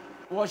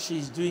what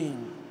she's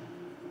doing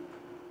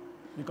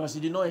because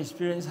you did not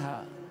experience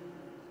her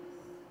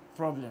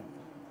problem.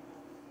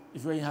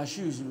 If you're in her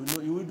shoes, you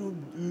will know,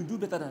 you will do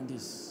better than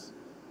this.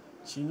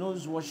 She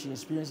knows what she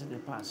experienced in the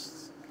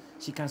past.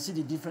 She can see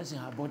the difference in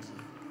her body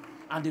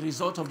and the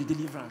result of the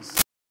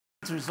deliverance.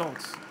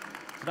 Results.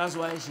 So that's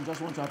why she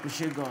just wants to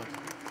appreciate God.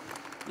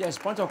 Yes,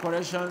 point of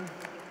correction.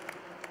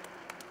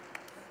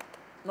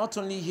 Not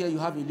only here you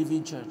have a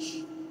living church.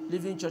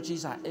 Living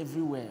churches are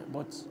everywhere,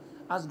 but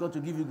ask God to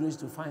give you grace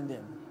to find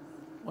them.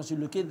 Once you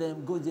locate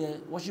them, go there,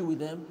 worship with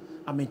them,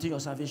 and maintain your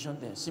salvation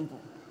there. Simple.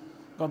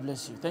 God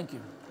bless you. Thank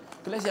you.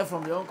 Okay, let's hear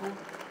from the uncle.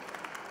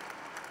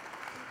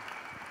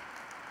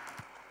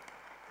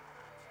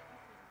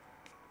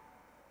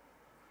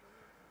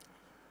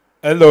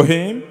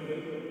 Elohim,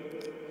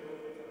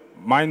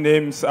 my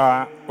name's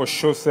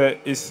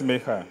Oshose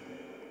Ismecha.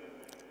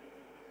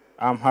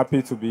 I'm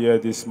happy to be here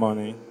this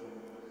morning.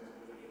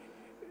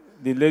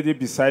 The lady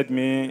beside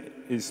me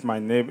is my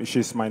neighbor.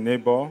 She's my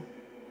neighbor.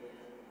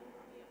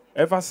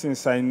 Ever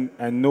since I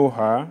know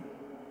her,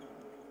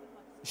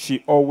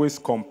 she always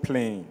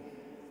complains.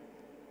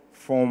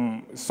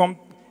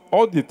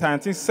 All the time, I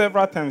think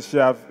several times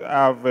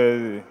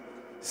I've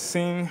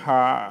seen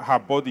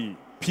her body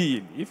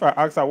peel. If I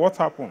ask her what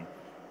happened,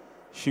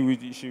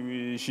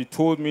 she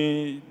told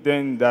me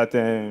then that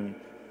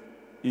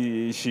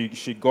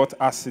she got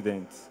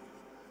accident.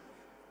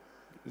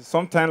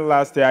 Sometime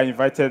last year, I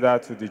invited her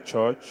to the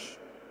church.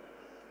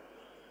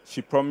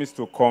 She promised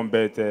to come,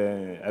 but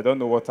I don't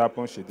know what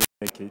happened. She didn't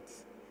make it.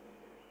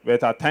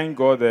 But I thank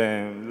God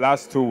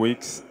last 2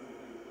 weeks,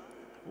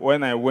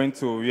 when I went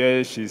to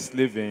where she's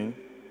living,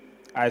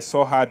 I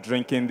saw her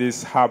drinking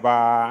this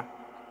herbal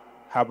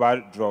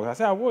drug. I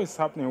said, what is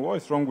happening? What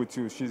is wrong with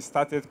you? She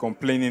started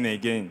complaining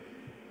again.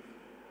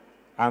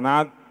 And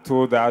I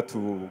told her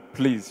to,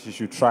 please, she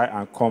should try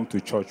and come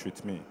to church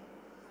with me.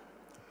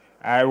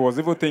 I was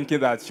even thinking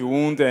that she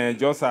won't,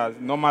 just as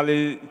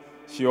normally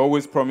she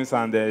always promises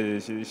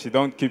and she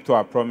don't keep to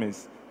her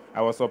promise.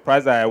 I was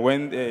surprised that I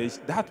went,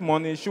 that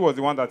morning she was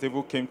the one that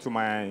even came to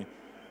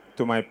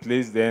my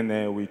place,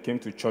 then we came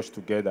to church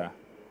together.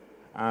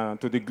 And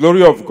to the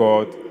glory of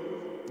God,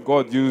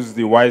 God used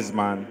the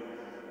Wiseman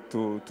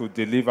to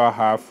deliver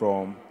her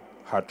from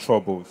her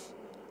troubles.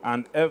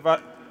 And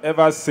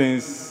ever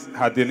since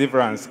her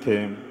deliverance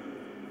came,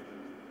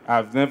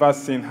 I've never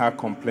seen her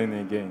complain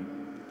again.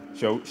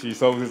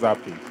 She's always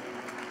happy.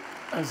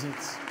 That's it.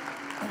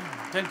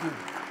 Thank you.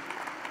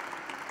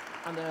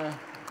 And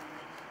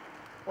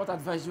what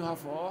advice do you have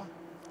for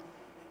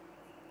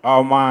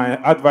her? My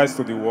advice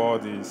to the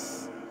world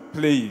is,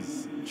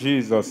 please,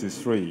 Jesus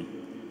is free.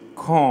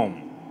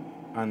 Come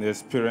and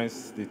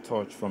experience the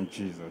touch from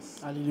Jesus.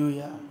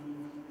 Hallelujah.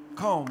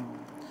 Come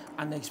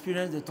and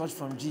experience the touch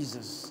from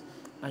Jesus,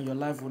 and your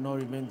life will not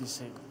remain the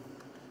same.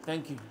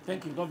 Thank you.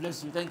 Thank you. God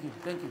bless you. Thank you.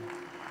 Thank you.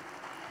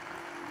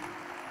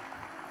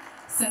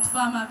 Cette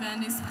femme avait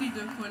un esprit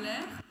de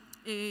colère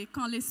et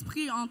quand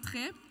l'esprit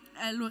entrait,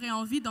 elle aurait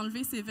envie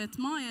d'enlever ses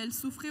vêtements et elle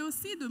souffrait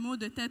aussi de maux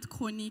de tête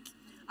chroniques.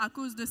 À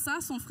cause de ça,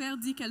 son frère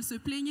dit qu'elle se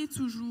plaignait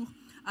toujours.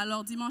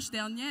 Alors dimanche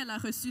dernier, elle a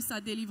reçu sa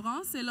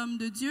délivrance et l'homme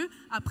de Dieu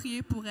a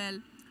prié pour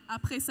elle.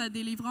 Après sa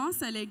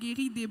délivrance, elle est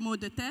guérie des maux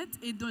de tête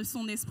et de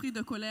son esprit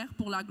de colère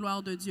pour la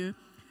gloire de Dieu.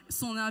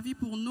 Son avis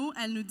pour nous,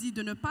 elle nous dit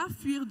de ne pas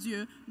fuir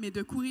Dieu, mais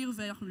de courir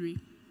vers lui.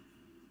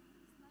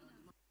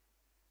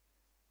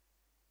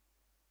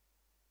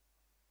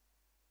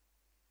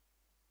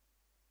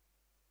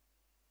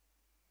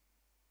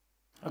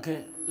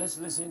 Okay, let's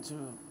listen to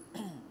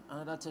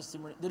another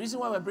testimony. The reason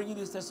why we're bringing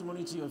this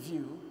testimony to your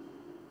view,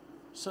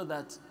 so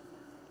that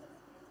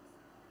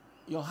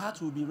your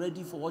heart will be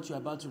ready for what you're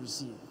about to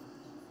receive.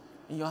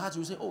 In your heart,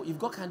 you will say, oh, if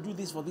God can do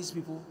this for these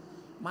people,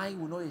 mine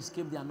will not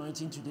escape the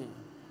anointing today.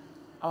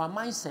 Our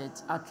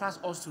mindset attracts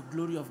us to the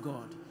glory of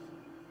God,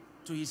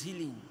 to his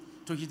healing,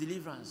 to his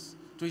deliverance,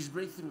 to his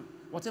breakthrough.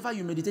 Whatever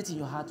you meditate in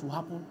your heart will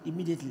happen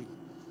immediately.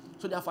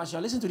 So therefore, as you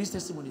are listening to these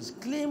testimonies,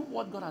 claim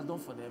what God has done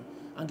for them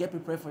and get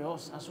prepared for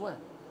yours as well.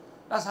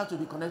 That's how to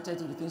be connected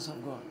to the things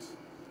of God.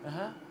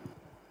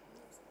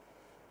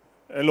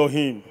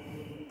 Elohim.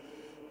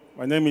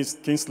 My name is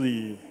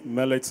Kingsley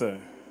Melete.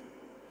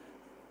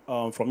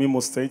 From Imo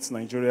State,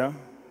 Nigeria.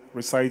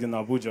 Reside in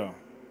Abuja.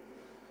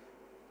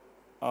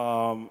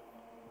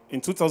 In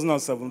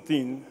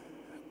 2017,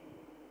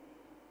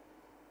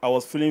 I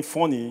was feeling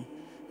funny.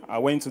 I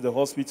went to the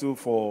hospital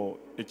for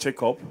a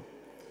checkup.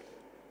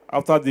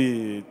 After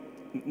the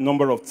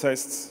number of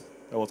tests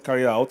that was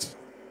carried out,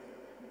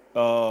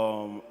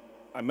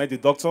 I met the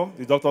doctor.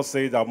 The doctor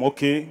said I'm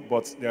okay,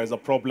 but there is a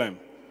problem.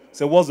 I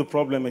said, what's the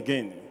problem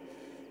again?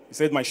 He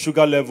said my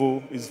sugar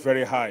level is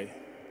very high.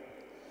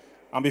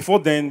 And before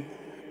then,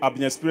 I've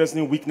been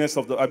experiencing weakness.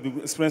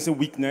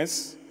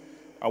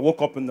 I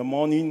woke up in the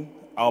morning,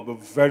 I'll be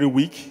very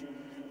weak.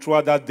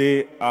 Throughout that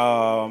day,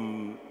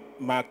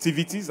 my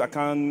activities, I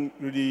can't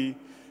really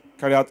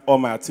carry out all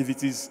my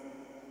activities,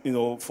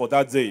 for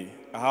that day.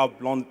 I have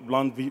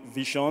blunt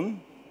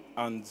vision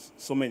and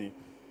so many.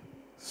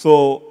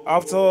 So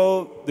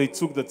after they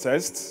took the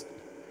test,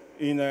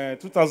 in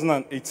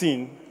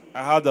 2018,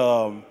 I had,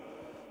 so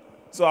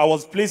I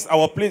was placed,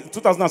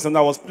 2007,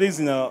 I was placed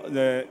in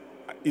the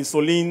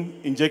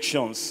insulin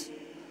injections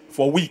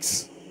for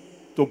weeks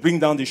to bring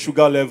down the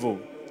sugar level.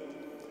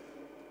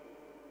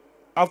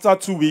 After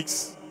 2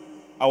 weeks,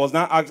 I was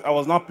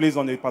now placed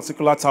on a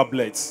particular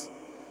tablet.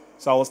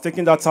 So I was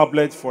taking that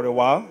tablet for a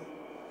while,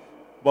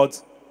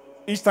 but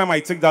each time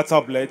I take that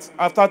tablet,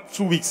 after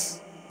 2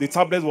 weeks, the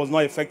tablet was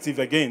not effective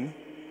again.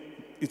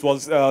 It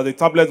was the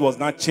tablet was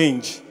not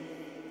changed,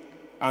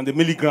 and the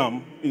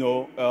milligram,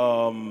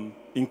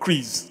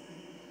 increased.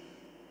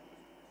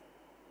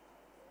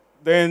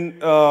 Then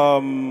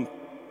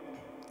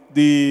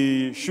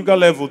the sugar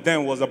level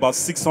then was about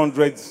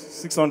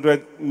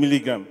 600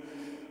 milligram.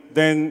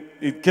 Then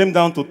it came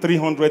down to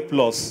 300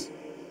 plus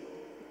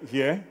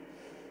here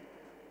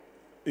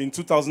in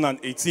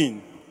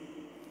 2018.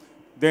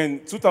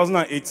 Then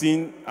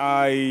 2018,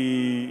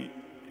 I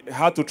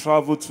had to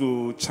travel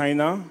to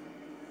China.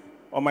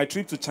 On my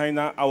trip to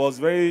China, it was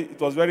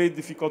very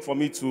difficult for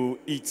me to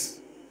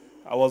eat.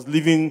 I was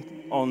living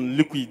on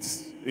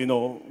liquids,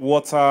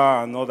 water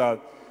and all that.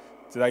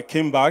 So I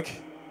came back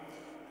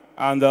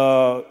and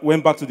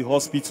went back to the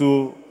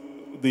hospital.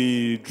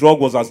 The drug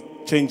was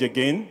changed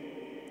again.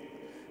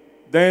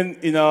 Then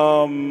in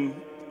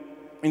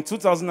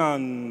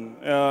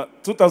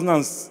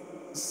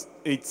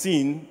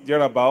 2018,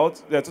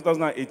 thereabout,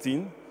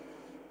 2018,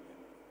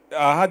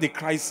 I had a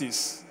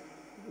crisis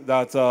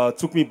that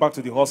took me back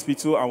to the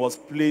hospital and was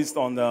placed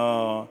on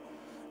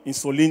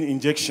insulin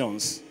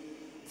injections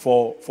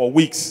for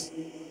weeks.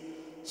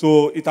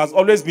 So it has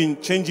always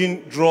been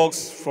changing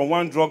drugs from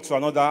one drug to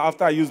another.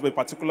 After I use a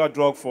particular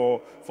drug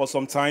for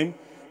some time,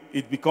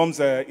 it becomes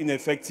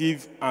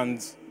ineffective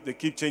and they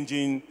keep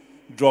changing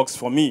drugs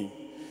for me.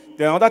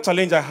 The other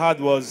challenge I had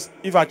was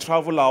if I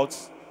travel out,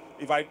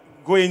 if I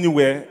go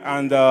anywhere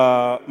and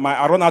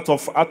I run out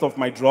of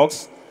my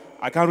drugs,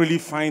 I can't really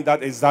find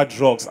that exact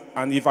drugs.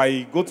 And if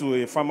I go to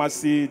a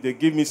pharmacy, they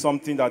give me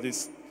something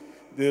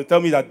they tell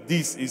me that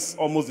this is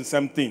almost the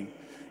same thing.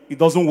 It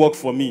doesn't work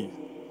for me.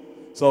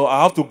 So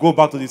I have to go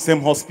back to the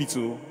same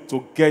hospital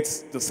to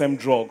get the same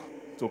drug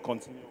to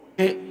continue.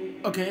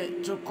 Okay,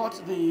 to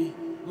cut the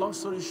long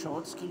story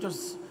short, can you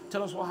just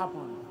tell us what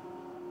happened?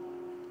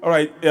 All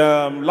right,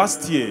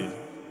 last year,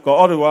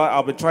 all the while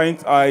I've been trying,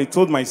 I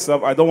told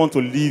myself I don't want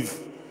to live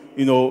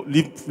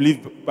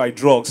by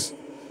drugs.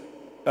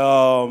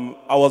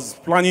 I was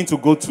planning to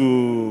go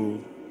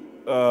to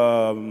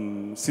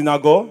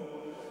synagogue,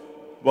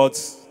 but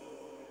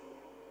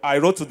I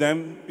wrote to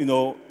them,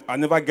 I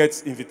never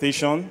get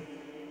invitation.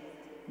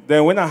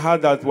 Then when I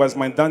heard that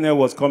Wiseman Daniel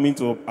was coming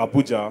to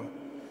Abuja,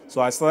 so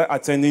I started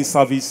attending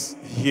service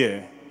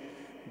here.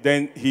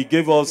 Then he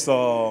gave us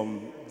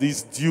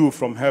this dew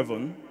from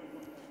heaven.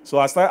 So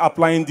I started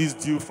applying this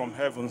dew from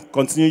heaven,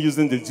 continue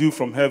using the dew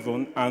from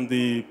heaven and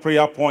the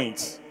prayer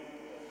points.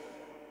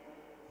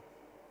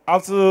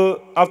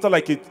 After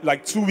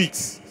like 2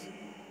 weeks,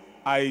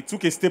 I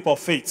took a step of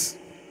faith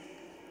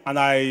and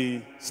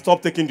I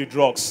stopped taking the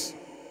drugs.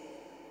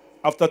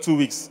 After 2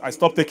 weeks, I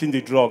stopped taking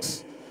the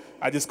drugs.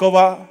 I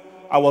discovered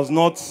I was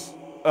not,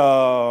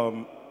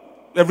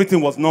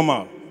 everything was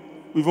normal,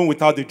 even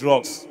without the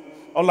drugs.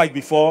 Unlike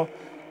before,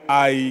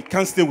 I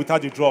can't stay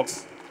without the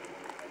drugs.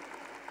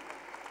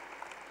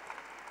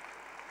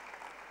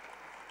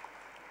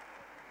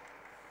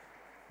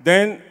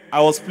 Then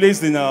I was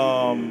placed in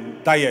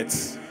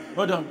diet.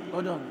 Hold on.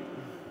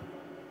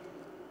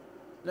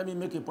 Let me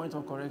make a point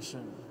of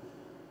correction.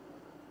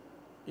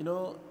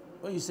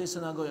 When you say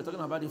synagogue, you're talking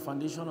about the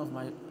foundation of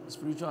my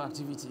spiritual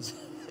activities.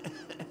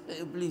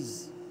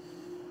 Please.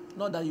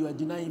 Not that you are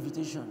denying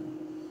invitation.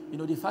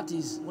 The fact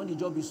is, when the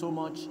job is so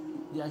much,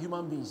 they are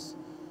human beings.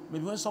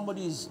 Maybe when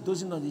somebody is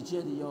dozing on the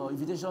chair, your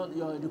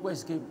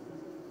request came.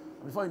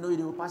 Before you know it,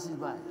 they will pass it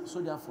by.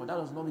 So therefore, that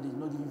does not mean they did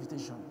not give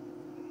invitation.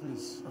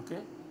 Please,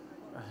 okay?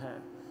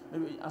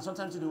 Maybe, and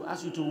sometimes they will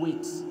ask you to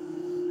wait.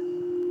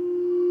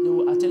 They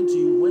will attend to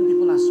you when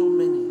people are so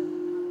many.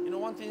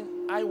 One thing,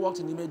 I worked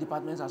in the email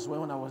department as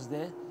well when I was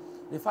there.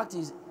 The fact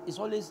is, is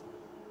always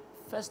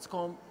first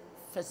come,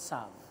 first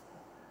serve.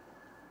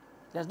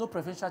 There's no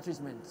preferential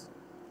treatment.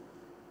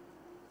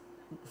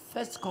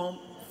 First come,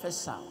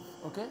 first serve.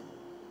 Okay?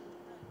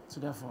 So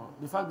therefore,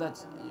 the fact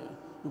that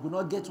you could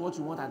not get what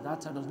you want at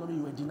that time does not mean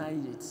you were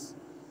denied it.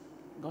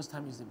 God's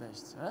time is the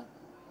best. Eh?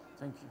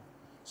 Thank you.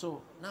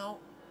 So now,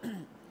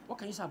 what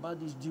can you say about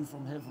this dew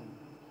from heaven?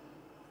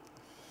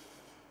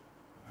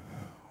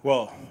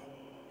 Well,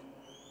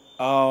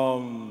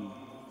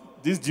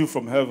 this dew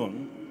from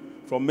heaven,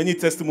 from many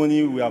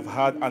testimonies we have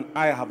had, and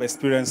I have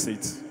experienced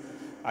it,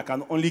 I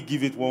can only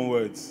give it one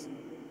word.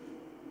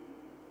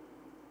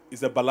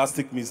 It's a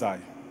ballistic missile.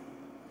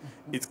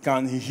 It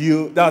can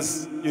heal.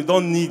 You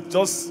don't need,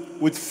 just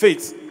with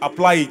faith,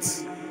 apply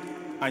it,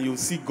 and you'll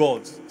see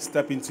God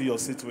step into your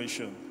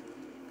situation.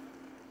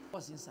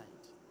 What's inside?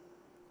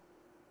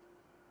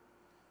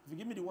 If you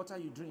give me the water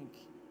you drink,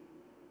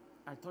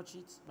 I touch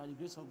it by the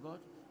grace of God,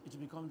 it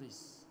will become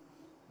this.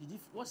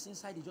 What's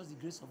inside is just the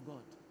grace of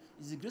God.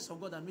 It's the grace of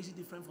God that makes it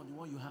different from the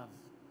one you have.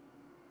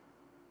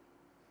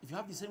 If you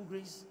have the same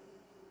grace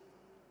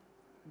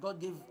God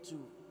gave to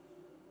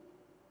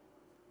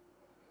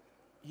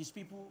his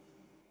people,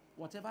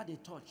 whatever they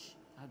touch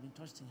has been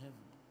touched in heaven.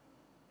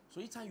 So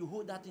each time you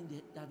hold that thing,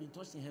 they have been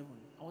touched in heaven.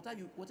 And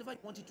whatever you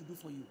want it to do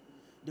for you,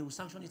 they will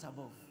sanction it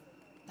above.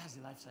 That's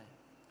the lifestyle.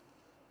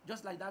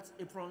 Just like that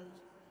apron,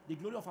 the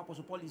glory of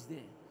Apostle Paul is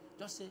there.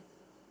 Just say,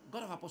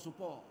 God of Apostle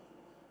Paul,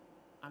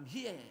 I'm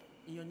here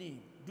in your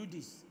name. Do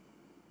this.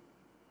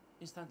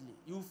 Instantly.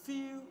 You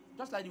feel,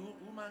 just like the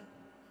woman,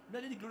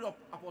 maybe the glory of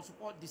Apostle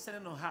Paul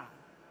descended on her.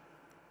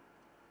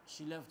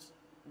 She left.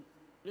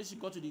 When she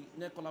got to the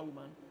neck collar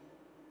woman,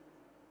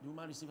 the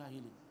woman received her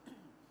healing.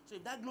 So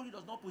if that glory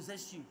does not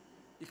possess you,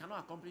 you cannot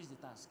accomplish the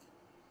task.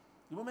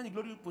 The moment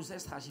the glory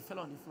possessed her, she fell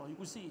on the floor. You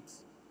could see it.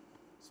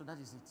 So that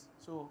is it.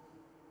 So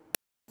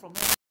from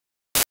there,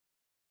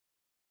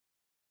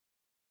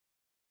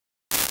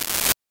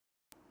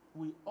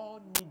 we all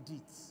need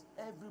it.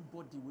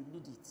 Everybody will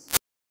need it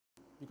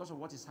because of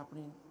what is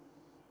happening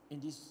in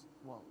this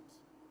world.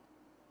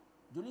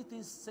 The only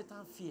thing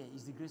Satan fears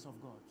is the grace of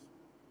God.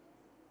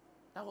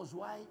 That was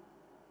why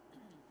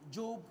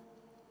Job's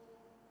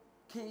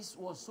case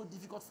was so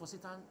difficult for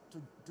Satan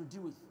to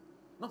deal with.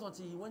 Not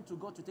until he went to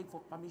God to take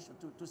for permission,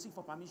 to seek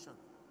for permission.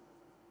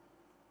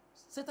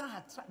 Satan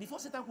had tried, before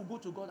Satan could go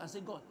to God and say,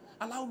 God,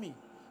 allow me.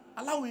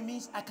 Allow me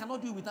means I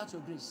cannot do it without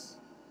your grace.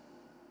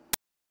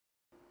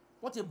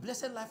 What a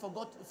blessed life for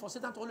God, for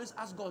Satan to always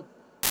ask God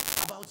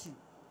about you.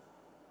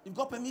 If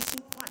God permits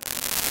him, fine.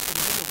 For the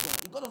glory of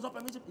God. If God does not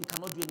permit him, he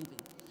cannot do anything.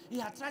 He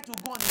had tried to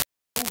go on his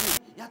own way.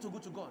 He had to go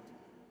to God.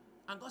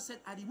 And God said,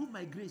 I remove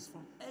my grace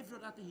from every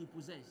other thing he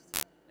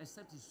possessed,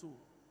 except his soul.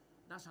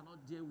 Thou shalt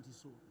not deal with his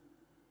soul.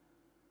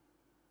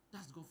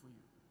 That's God for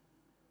you.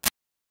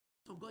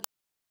 So God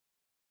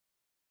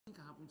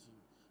can happen to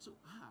you. So,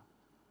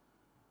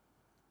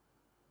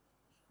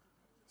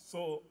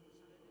 So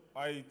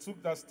I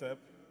took that step,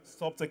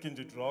 stopped taking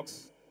the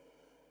drugs,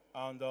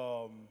 and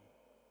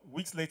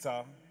weeks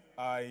later,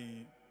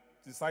 I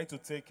decided to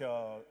take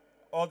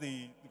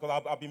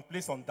because I've been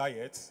placed on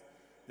diets.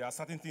 There are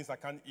certain things I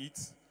can't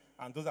eat,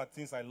 and those are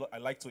things I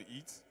like to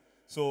eat.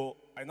 So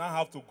I now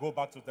have to go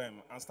back to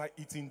them and start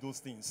eating those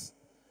things.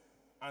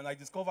 And I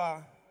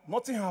discover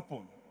nothing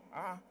happened.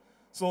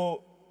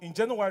 So in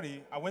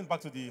January, I went back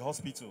to the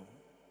hospital.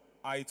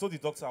 I told the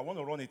doctor, I want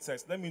to run a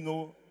test. Let me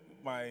know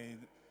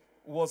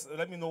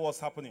what's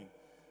happening.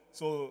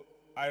 So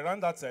I ran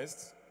that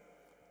test,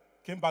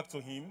 came back to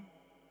him,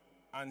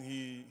 and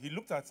he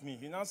looked at me.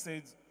 He now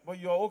said, but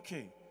you're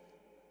okay.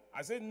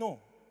 I said, no,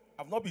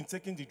 I've not been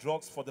taking the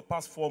drugs for the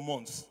past 4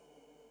 months.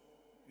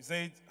 He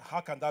said,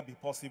 how can that be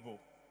possible?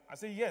 I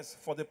said, yes,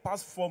 for the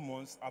past 4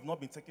 months, I've not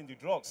been taking the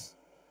drugs.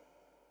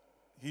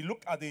 He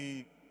looked at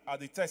the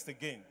test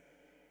again.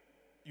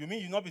 You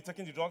mean you've not been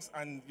taking the drugs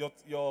and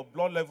your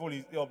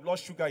blood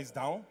sugar is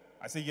down?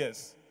 I said,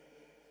 yes.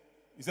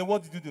 He said,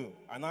 what did you do?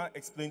 And I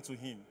explained to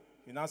him.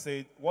 He now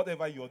said,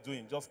 whatever you're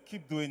doing, just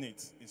keep doing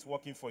it. It's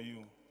working for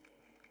you.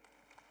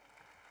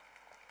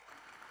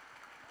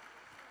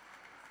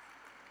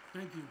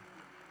 thank you.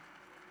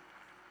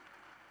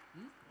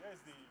 Here's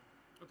the...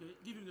 Okay,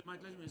 give him the mic,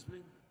 let him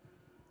explain.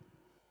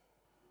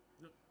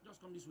 No,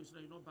 just come this way so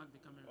that you don't back the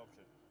camera.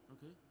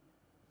 Okay.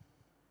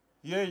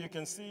 Here you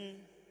can see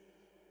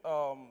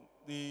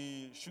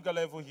the sugar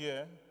level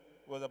here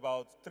was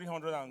about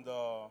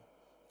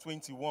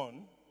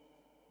 321.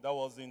 That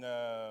was in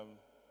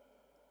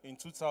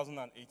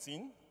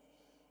 2018.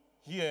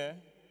 Here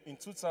in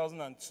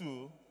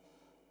 2002,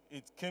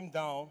 it came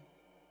down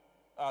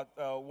at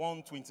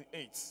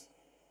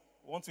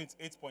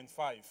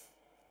 128.5.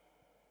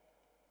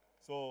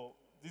 So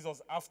this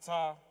was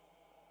after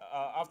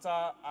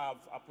I've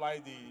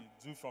applied the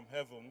dew from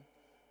heaven.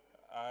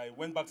 I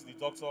went back to the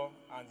doctor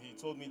and he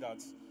told me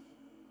that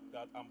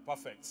I'm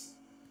perfect.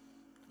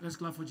 Let's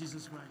clap for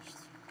Jesus Christ.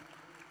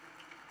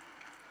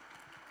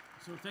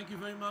 So thank you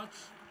very much.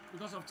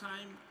 Because of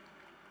time,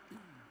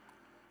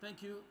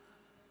 thank you.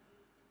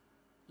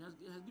 He has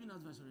given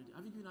advice already.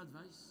 Have you given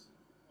advice?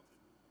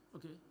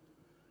 Okay.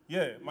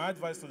 Yeah, my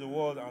advice to the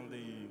world and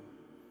the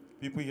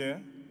people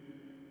here,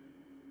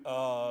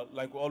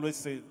 like we always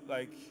say,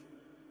 like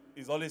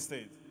it's always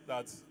said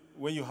that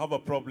when you have a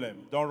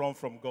problem, don't run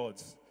from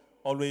God.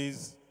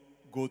 Always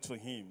go to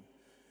Him.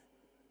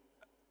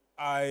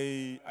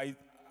 I, I,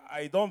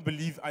 I don't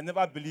believe, I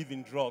never believe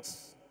in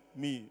drugs.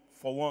 Me,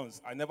 for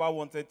once, I never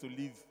wanted to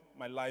live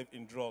my life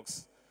in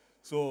drugs.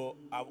 So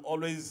I've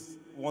always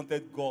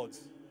wanted God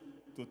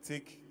to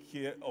take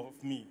care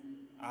of me.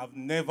 I've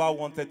never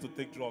wanted to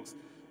take drugs.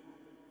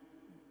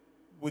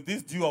 With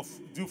this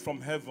dew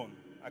from heaven,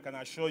 I can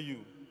assure you,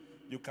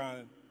 you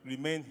can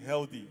remain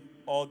healthy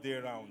all day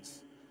round.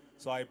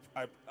 So I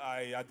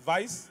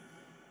advise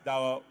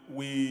that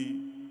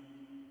we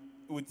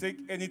take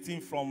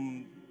anything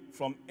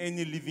from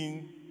any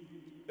living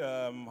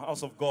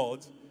house of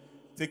God,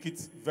 take it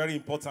very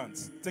important,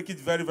 take it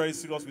very, very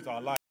serious with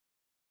our life.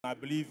 I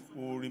believe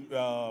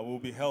we'll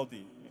be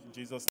healthy in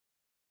Jesus' name.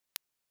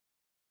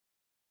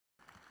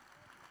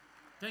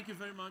 Thank you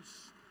very much.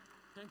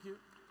 Thank you.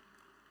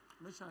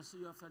 Make sure I see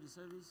you after the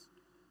service.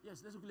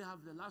 Yes, let's quickly have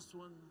the last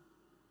one.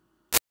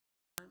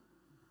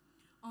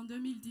 En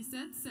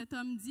 2017, cet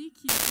homme dit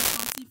qu'il se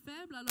sentit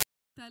faible alors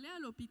qu'il est allé à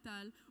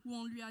l'hôpital où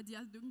on lui a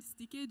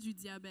diagnostiqué du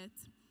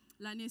diabète.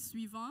 L'année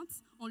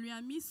suivante, on lui a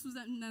mis sous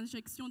une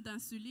injection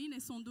d'insuline et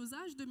son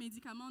dosage de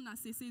médicaments n'a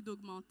cessé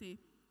d'augmenter.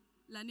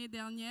 L'année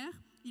dernière,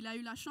 il a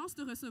eu la chance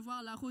de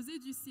recevoir la rosée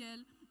du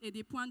ciel et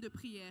des points de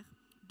prière.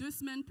 2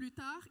 semaines plus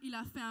tard, il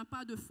a fait un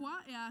pas de foi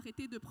et a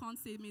arrêté de prendre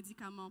ses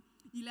médicaments.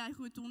 Il est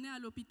retourné à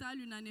l'hôpital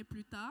une année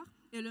plus tard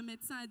et le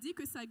médecin a dit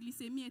que sa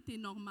glycémie était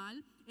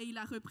normale et il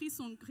a repris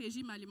son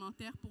régime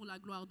alimentaire pour la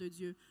gloire de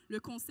Dieu.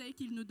 Le conseil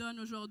qu'il nous donne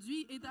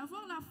aujourd'hui est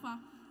d'avoir la foi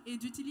et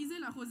d'utiliser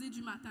la rosée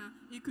du matin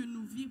et que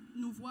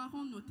nous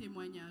voirons nos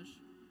témoignages.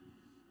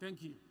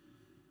 Thank you.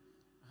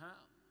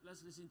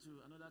 Let's listen to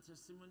another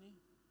testimony.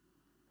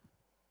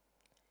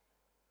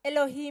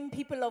 Elohim,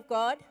 people of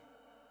God.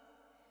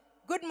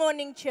 Good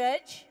morning,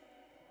 church.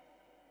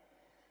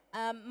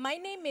 My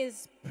name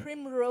is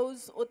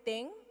Primrose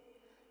Oteng.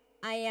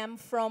 I am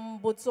from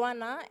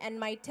Botswana, and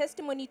my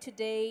testimony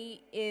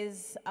today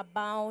is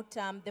about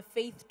the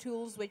faith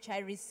tools which I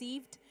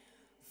received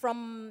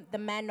from the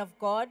man of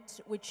God,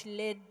 which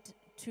led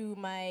to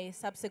my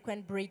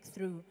subsequent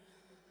breakthrough.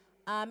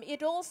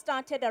 It all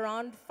started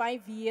around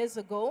 5 years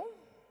ago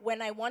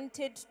when I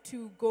wanted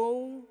to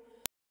go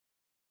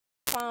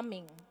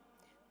farming.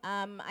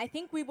 I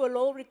think we will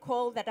all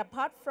recall that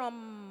apart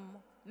from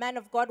man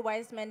of God,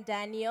 Wiseman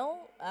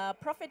Daniel,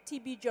 Prophet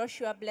T.B.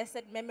 Joshua,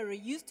 blessed memory,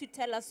 used to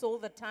tell us all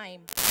the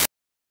time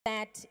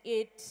that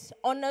it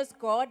honors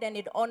God and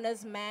it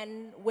honors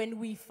man when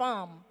we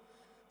farm.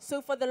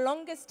 So for the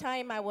longest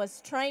time, I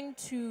was trying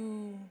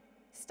to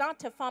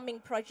start a farming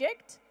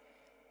project,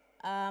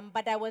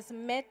 but I was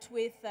met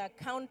with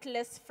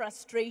countless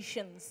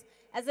frustrations.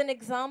 As an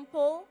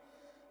example,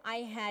 I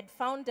had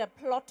found a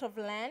plot of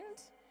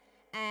land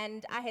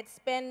and I had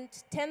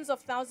spent tens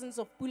of thousands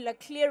of pula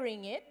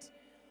clearing it,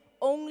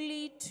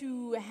 only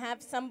to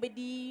have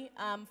somebody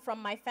from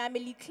my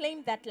family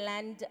claim that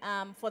land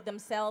for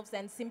themselves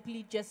and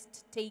simply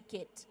just take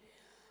it.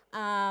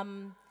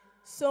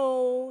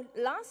 So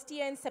last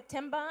year in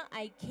September,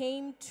 I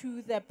came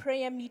to the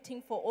prayer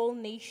meeting for all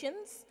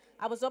nations.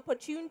 I was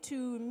opportune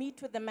to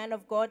meet with the man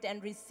of God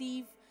and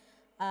receive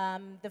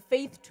the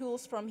faith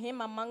tools from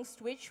him,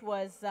 amongst which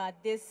was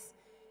this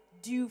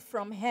dew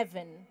from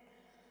heaven.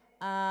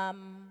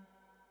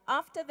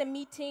 After the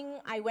meeting,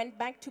 I went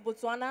back to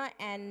Botswana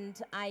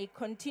and I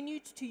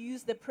continued to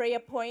use the prayer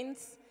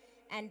points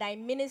and I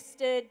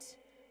ministered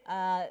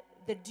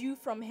the dew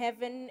from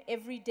heaven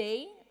every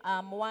day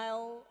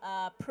while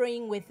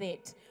praying with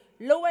it.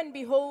 Lo and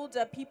behold,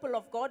 people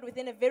of God,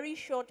 within a very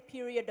short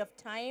period of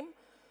time,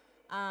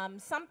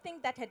 something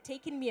that had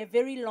taken me a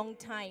very long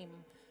time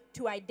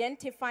to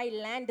identify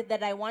land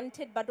that I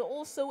wanted, but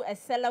also a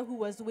seller who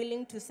was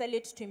willing to sell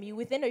it to me.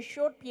 Within a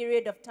short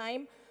period of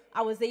time,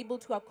 I was able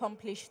to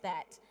accomplish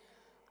that.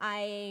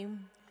 A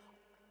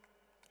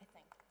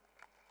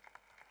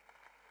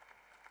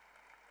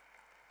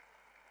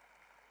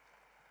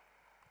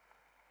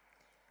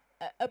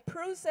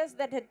process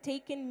that had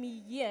taken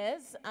me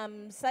years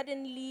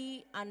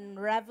suddenly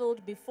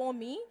unraveled before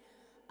me.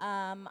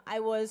 I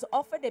was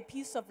offered a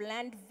piece of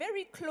land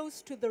very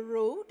close to the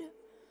road,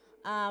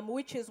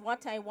 which is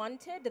what I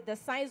wanted. The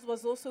size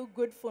was also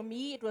good for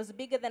me. It was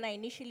bigger than I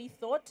initially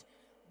thought,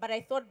 but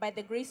I thought by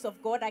the grace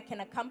of God I can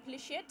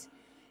accomplish it.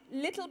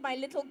 Little by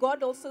little,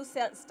 God also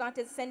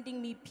started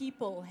sending me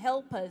people,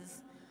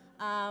 helpers,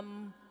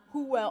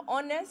 who were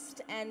honest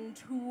and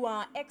who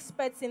are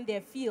experts in their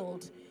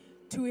field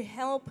to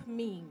help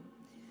me.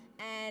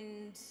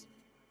 And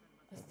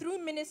through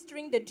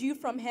ministering the dew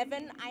from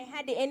heaven, I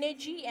had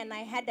energy and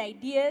I had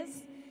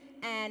ideas,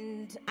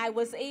 and I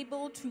was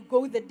able to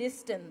go the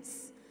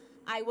distance.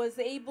 I was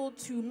able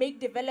to make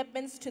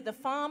developments to the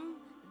farm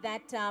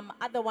that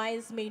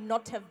otherwise may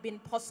not have been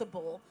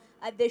possible.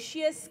 The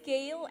sheer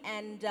scale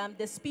and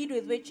the speed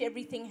with which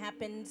everything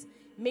happened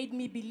made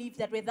me believe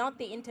that without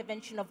the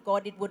intervention of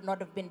God, it would not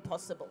have been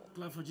possible.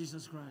 Clap for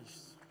Jesus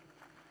Christ.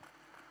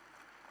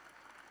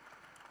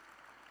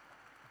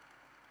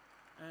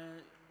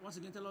 Once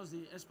again, tell us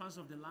the expanse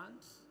of the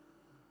land.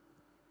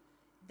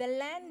 The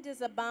land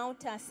is about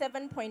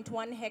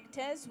 7.1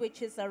 hectares,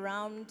 which is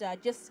around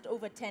just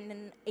over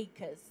 10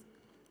 acres.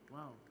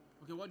 Wow.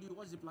 Okay,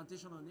 what's the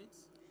plantation on it?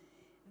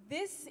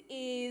 This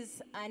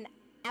is an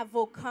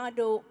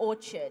avocado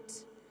orchard.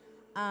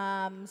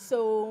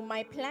 So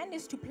my plan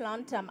is to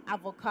plant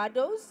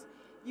avocados.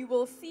 You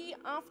will see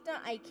after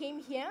I came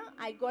here,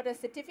 I got a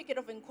certificate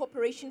of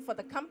incorporation for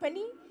the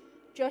company,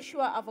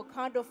 Joshua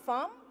Avocado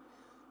Farm.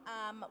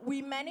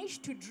 We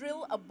managed to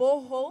drill a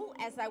borehole,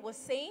 as I was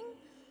saying.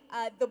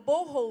 The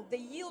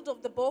yield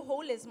of the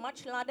borehole is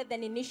much larger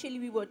than initially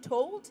we were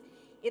told.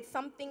 It's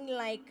something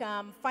like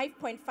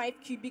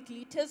 5.5 cubic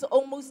liters,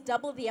 almost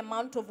double the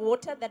amount of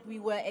water that we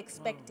were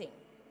expecting.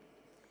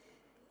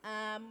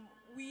 Wow.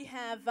 We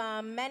have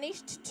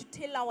managed to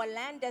till our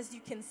land, as you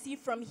can see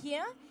from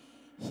here.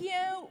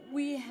 Here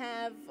we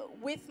have,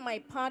 with my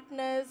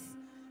partners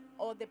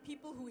or the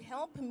people who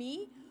help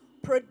me,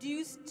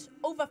 produced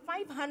over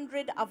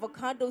 500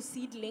 avocado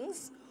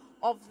seedlings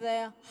of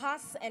the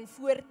Hass and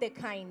Fuerte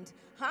kind.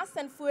 Hass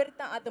and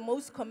Fuerte are the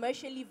most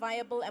commercially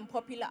viable and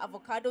popular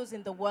avocados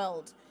in the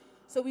world.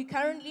 So we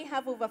currently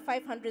have over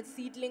 500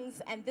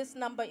 seedlings, and this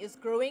number is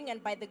growing,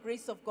 and by the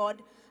grace of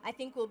God, I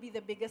think we'll be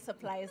the biggest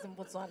suppliers in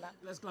Botswana.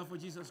 Let's clap for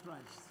Jesus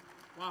Christ.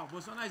 Wow,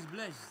 Botswana is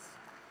blessed.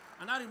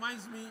 And that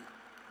reminds me,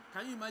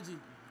 can you imagine?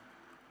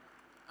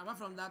 Apart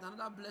from that,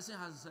 another blessing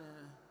has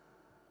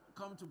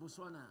come to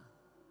Botswana.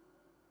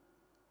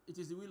 It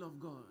is the will of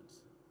God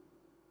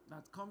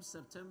that comes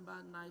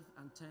September 9th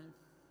and 10th,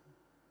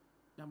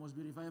 there must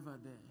be revival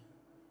there.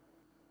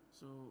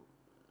 So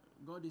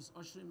God is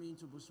ushering me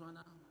into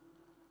Botswana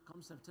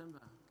come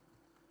September,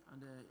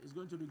 and it's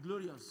going to be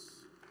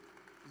glorious.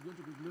 It's going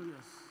to be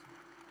glorious.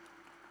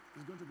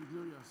 It's going to be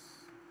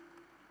glorious.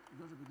 It's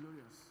going to be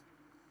glorious.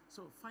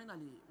 So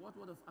finally, what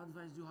word of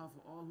advice do you have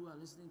for all who are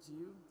listening to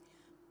you?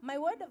 My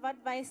word of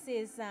advice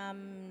is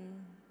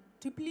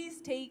to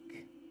please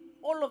take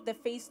all of the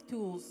faith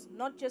tools,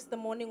 not just the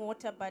morning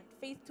water, but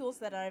faith tools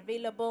that are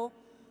available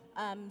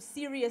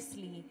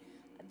seriously.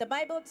 The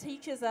Bible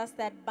teaches us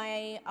that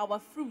by our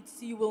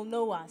fruits you will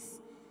know us.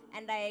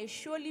 And I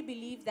surely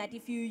believe that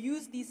if you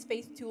use these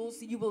faith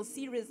tools, you will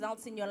see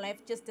results in your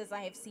life just as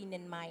I have seen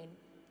in mine.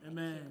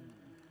 Amen.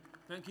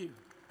 Thank you.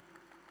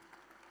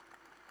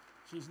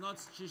 She's not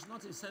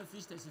a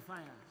selfish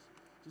testifier.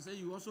 She said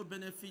you also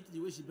benefit the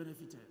way she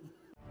benefited.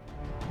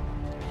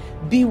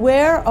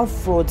 Beware of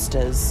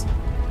fraudsters.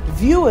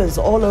 Viewers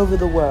all over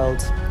the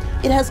world,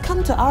 it has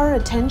come to our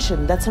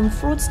attention that some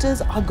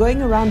fraudsters are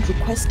going around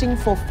requesting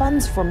for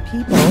funds from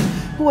people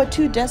who are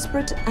too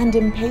desperate and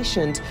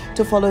impatient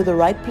to follow the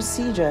right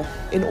procedure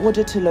in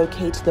order to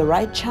locate the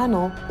right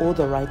channel or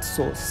the right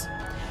source.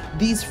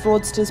 These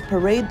fraudsters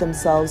parade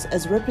themselves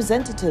as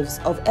representatives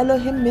of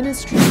Elohim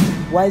Ministry,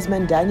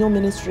 Wiseman Daniel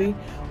Ministry,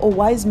 or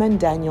Wiseman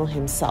Daniel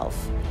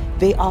himself.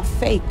 They are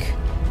fake.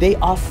 They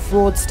are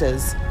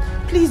fraudsters.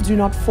 Please do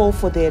not fall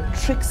for their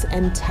tricks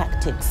and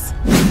tactics.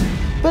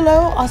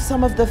 Below are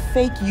some of the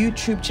fake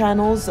YouTube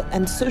channels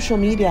and social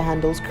media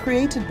handles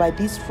created by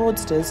these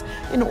fraudsters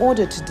in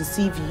order to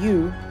deceive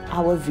you,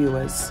 our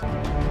viewers.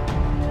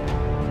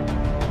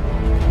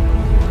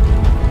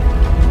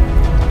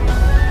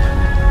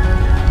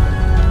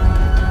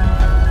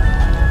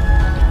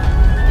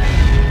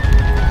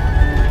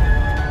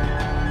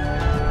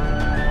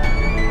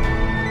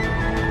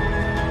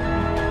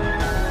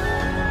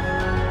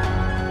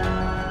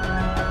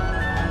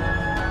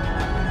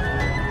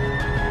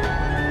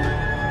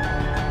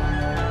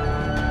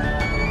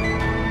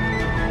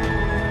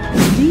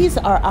 These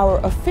are our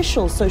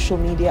official social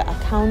media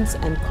accounts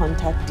and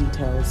contact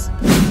details.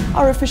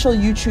 Our official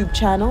YouTube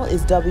channel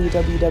is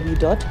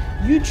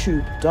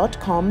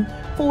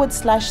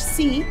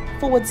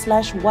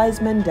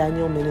www.youtube.com/c/Wiseman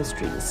Daniel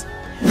Ministries.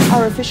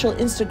 Our official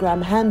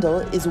Instagram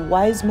handle is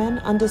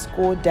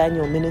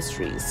Wiseman_Daniel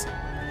Ministries.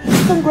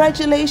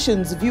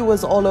 Congratulations,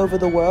 viewers all over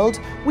the world.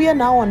 We are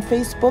now on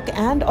Facebook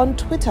and on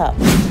Twitter.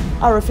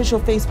 Our official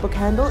Facebook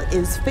handle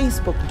is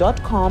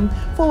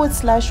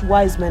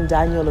facebook.com/Wiseman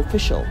Daniel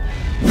Official.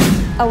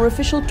 Our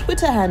official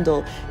Twitter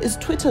handle is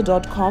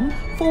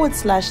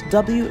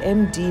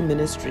twitter.com/WMD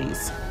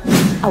Ministries.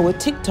 Our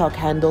TikTok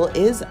handle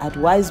is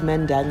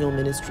 @Wiseman Daniel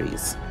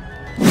Ministries.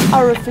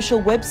 Our official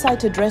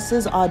website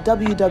addresses are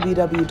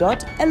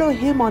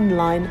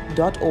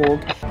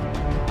www.elohimonline.org.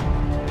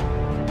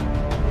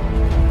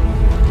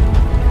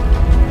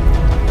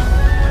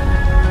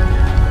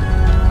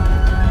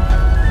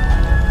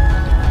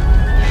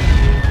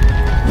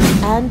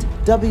 and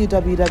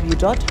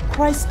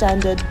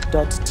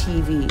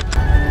www.christstandard.tv.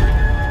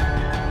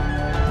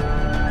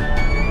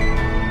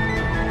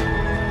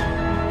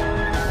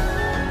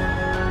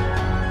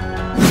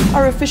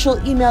 Our official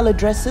email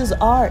addresses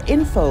are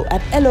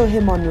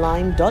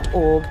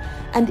info@elohimonline.org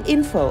and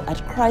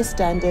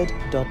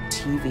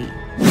info@christstandard.tv.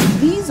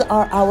 These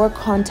are our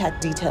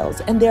contact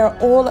details, and they are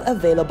all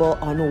available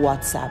on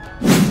WhatsApp.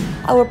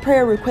 Our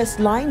prayer request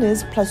line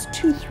is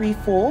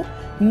 +234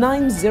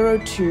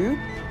 902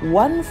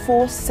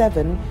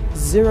 147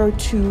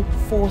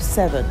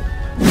 0247.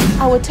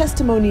 Our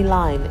testimony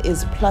line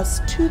is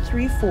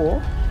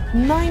 +234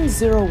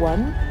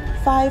 901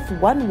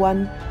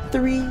 511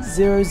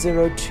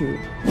 3002.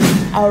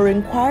 Our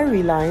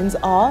inquiry lines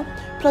are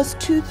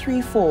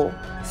 +234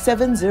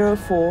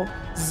 704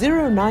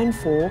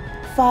 094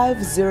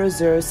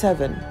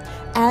 5007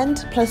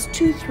 and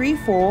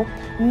 +234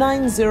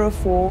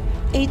 904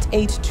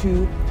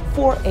 882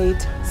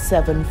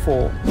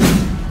 4874.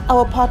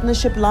 Our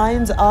partnership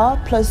lines are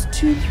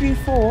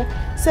 +234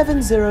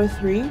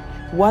 703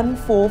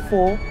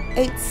 144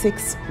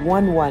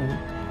 8611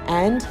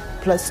 and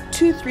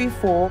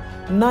 +234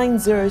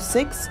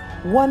 906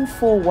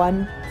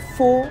 141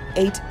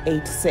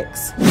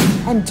 4886.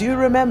 And do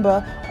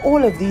remember,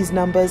 all of these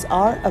numbers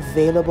are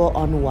available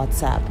on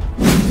WhatsApp.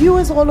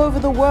 Viewers all over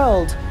the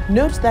world,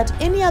 note that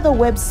any other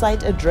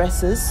website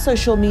addresses,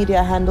 social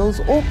media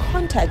handles, or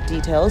contact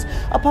details,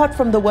 apart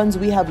from the ones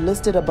we have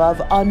listed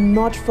above, are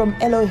not from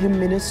Elohim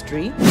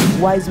Ministry,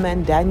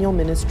 Wiseman Daniel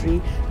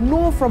Ministry,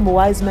 nor from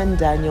Wiseman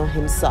Daniel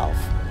himself.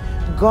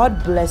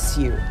 God bless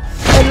you.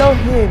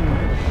 Elohim,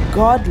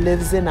 God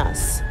lives in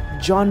us.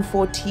 John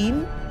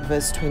 14,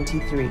 verse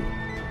 23.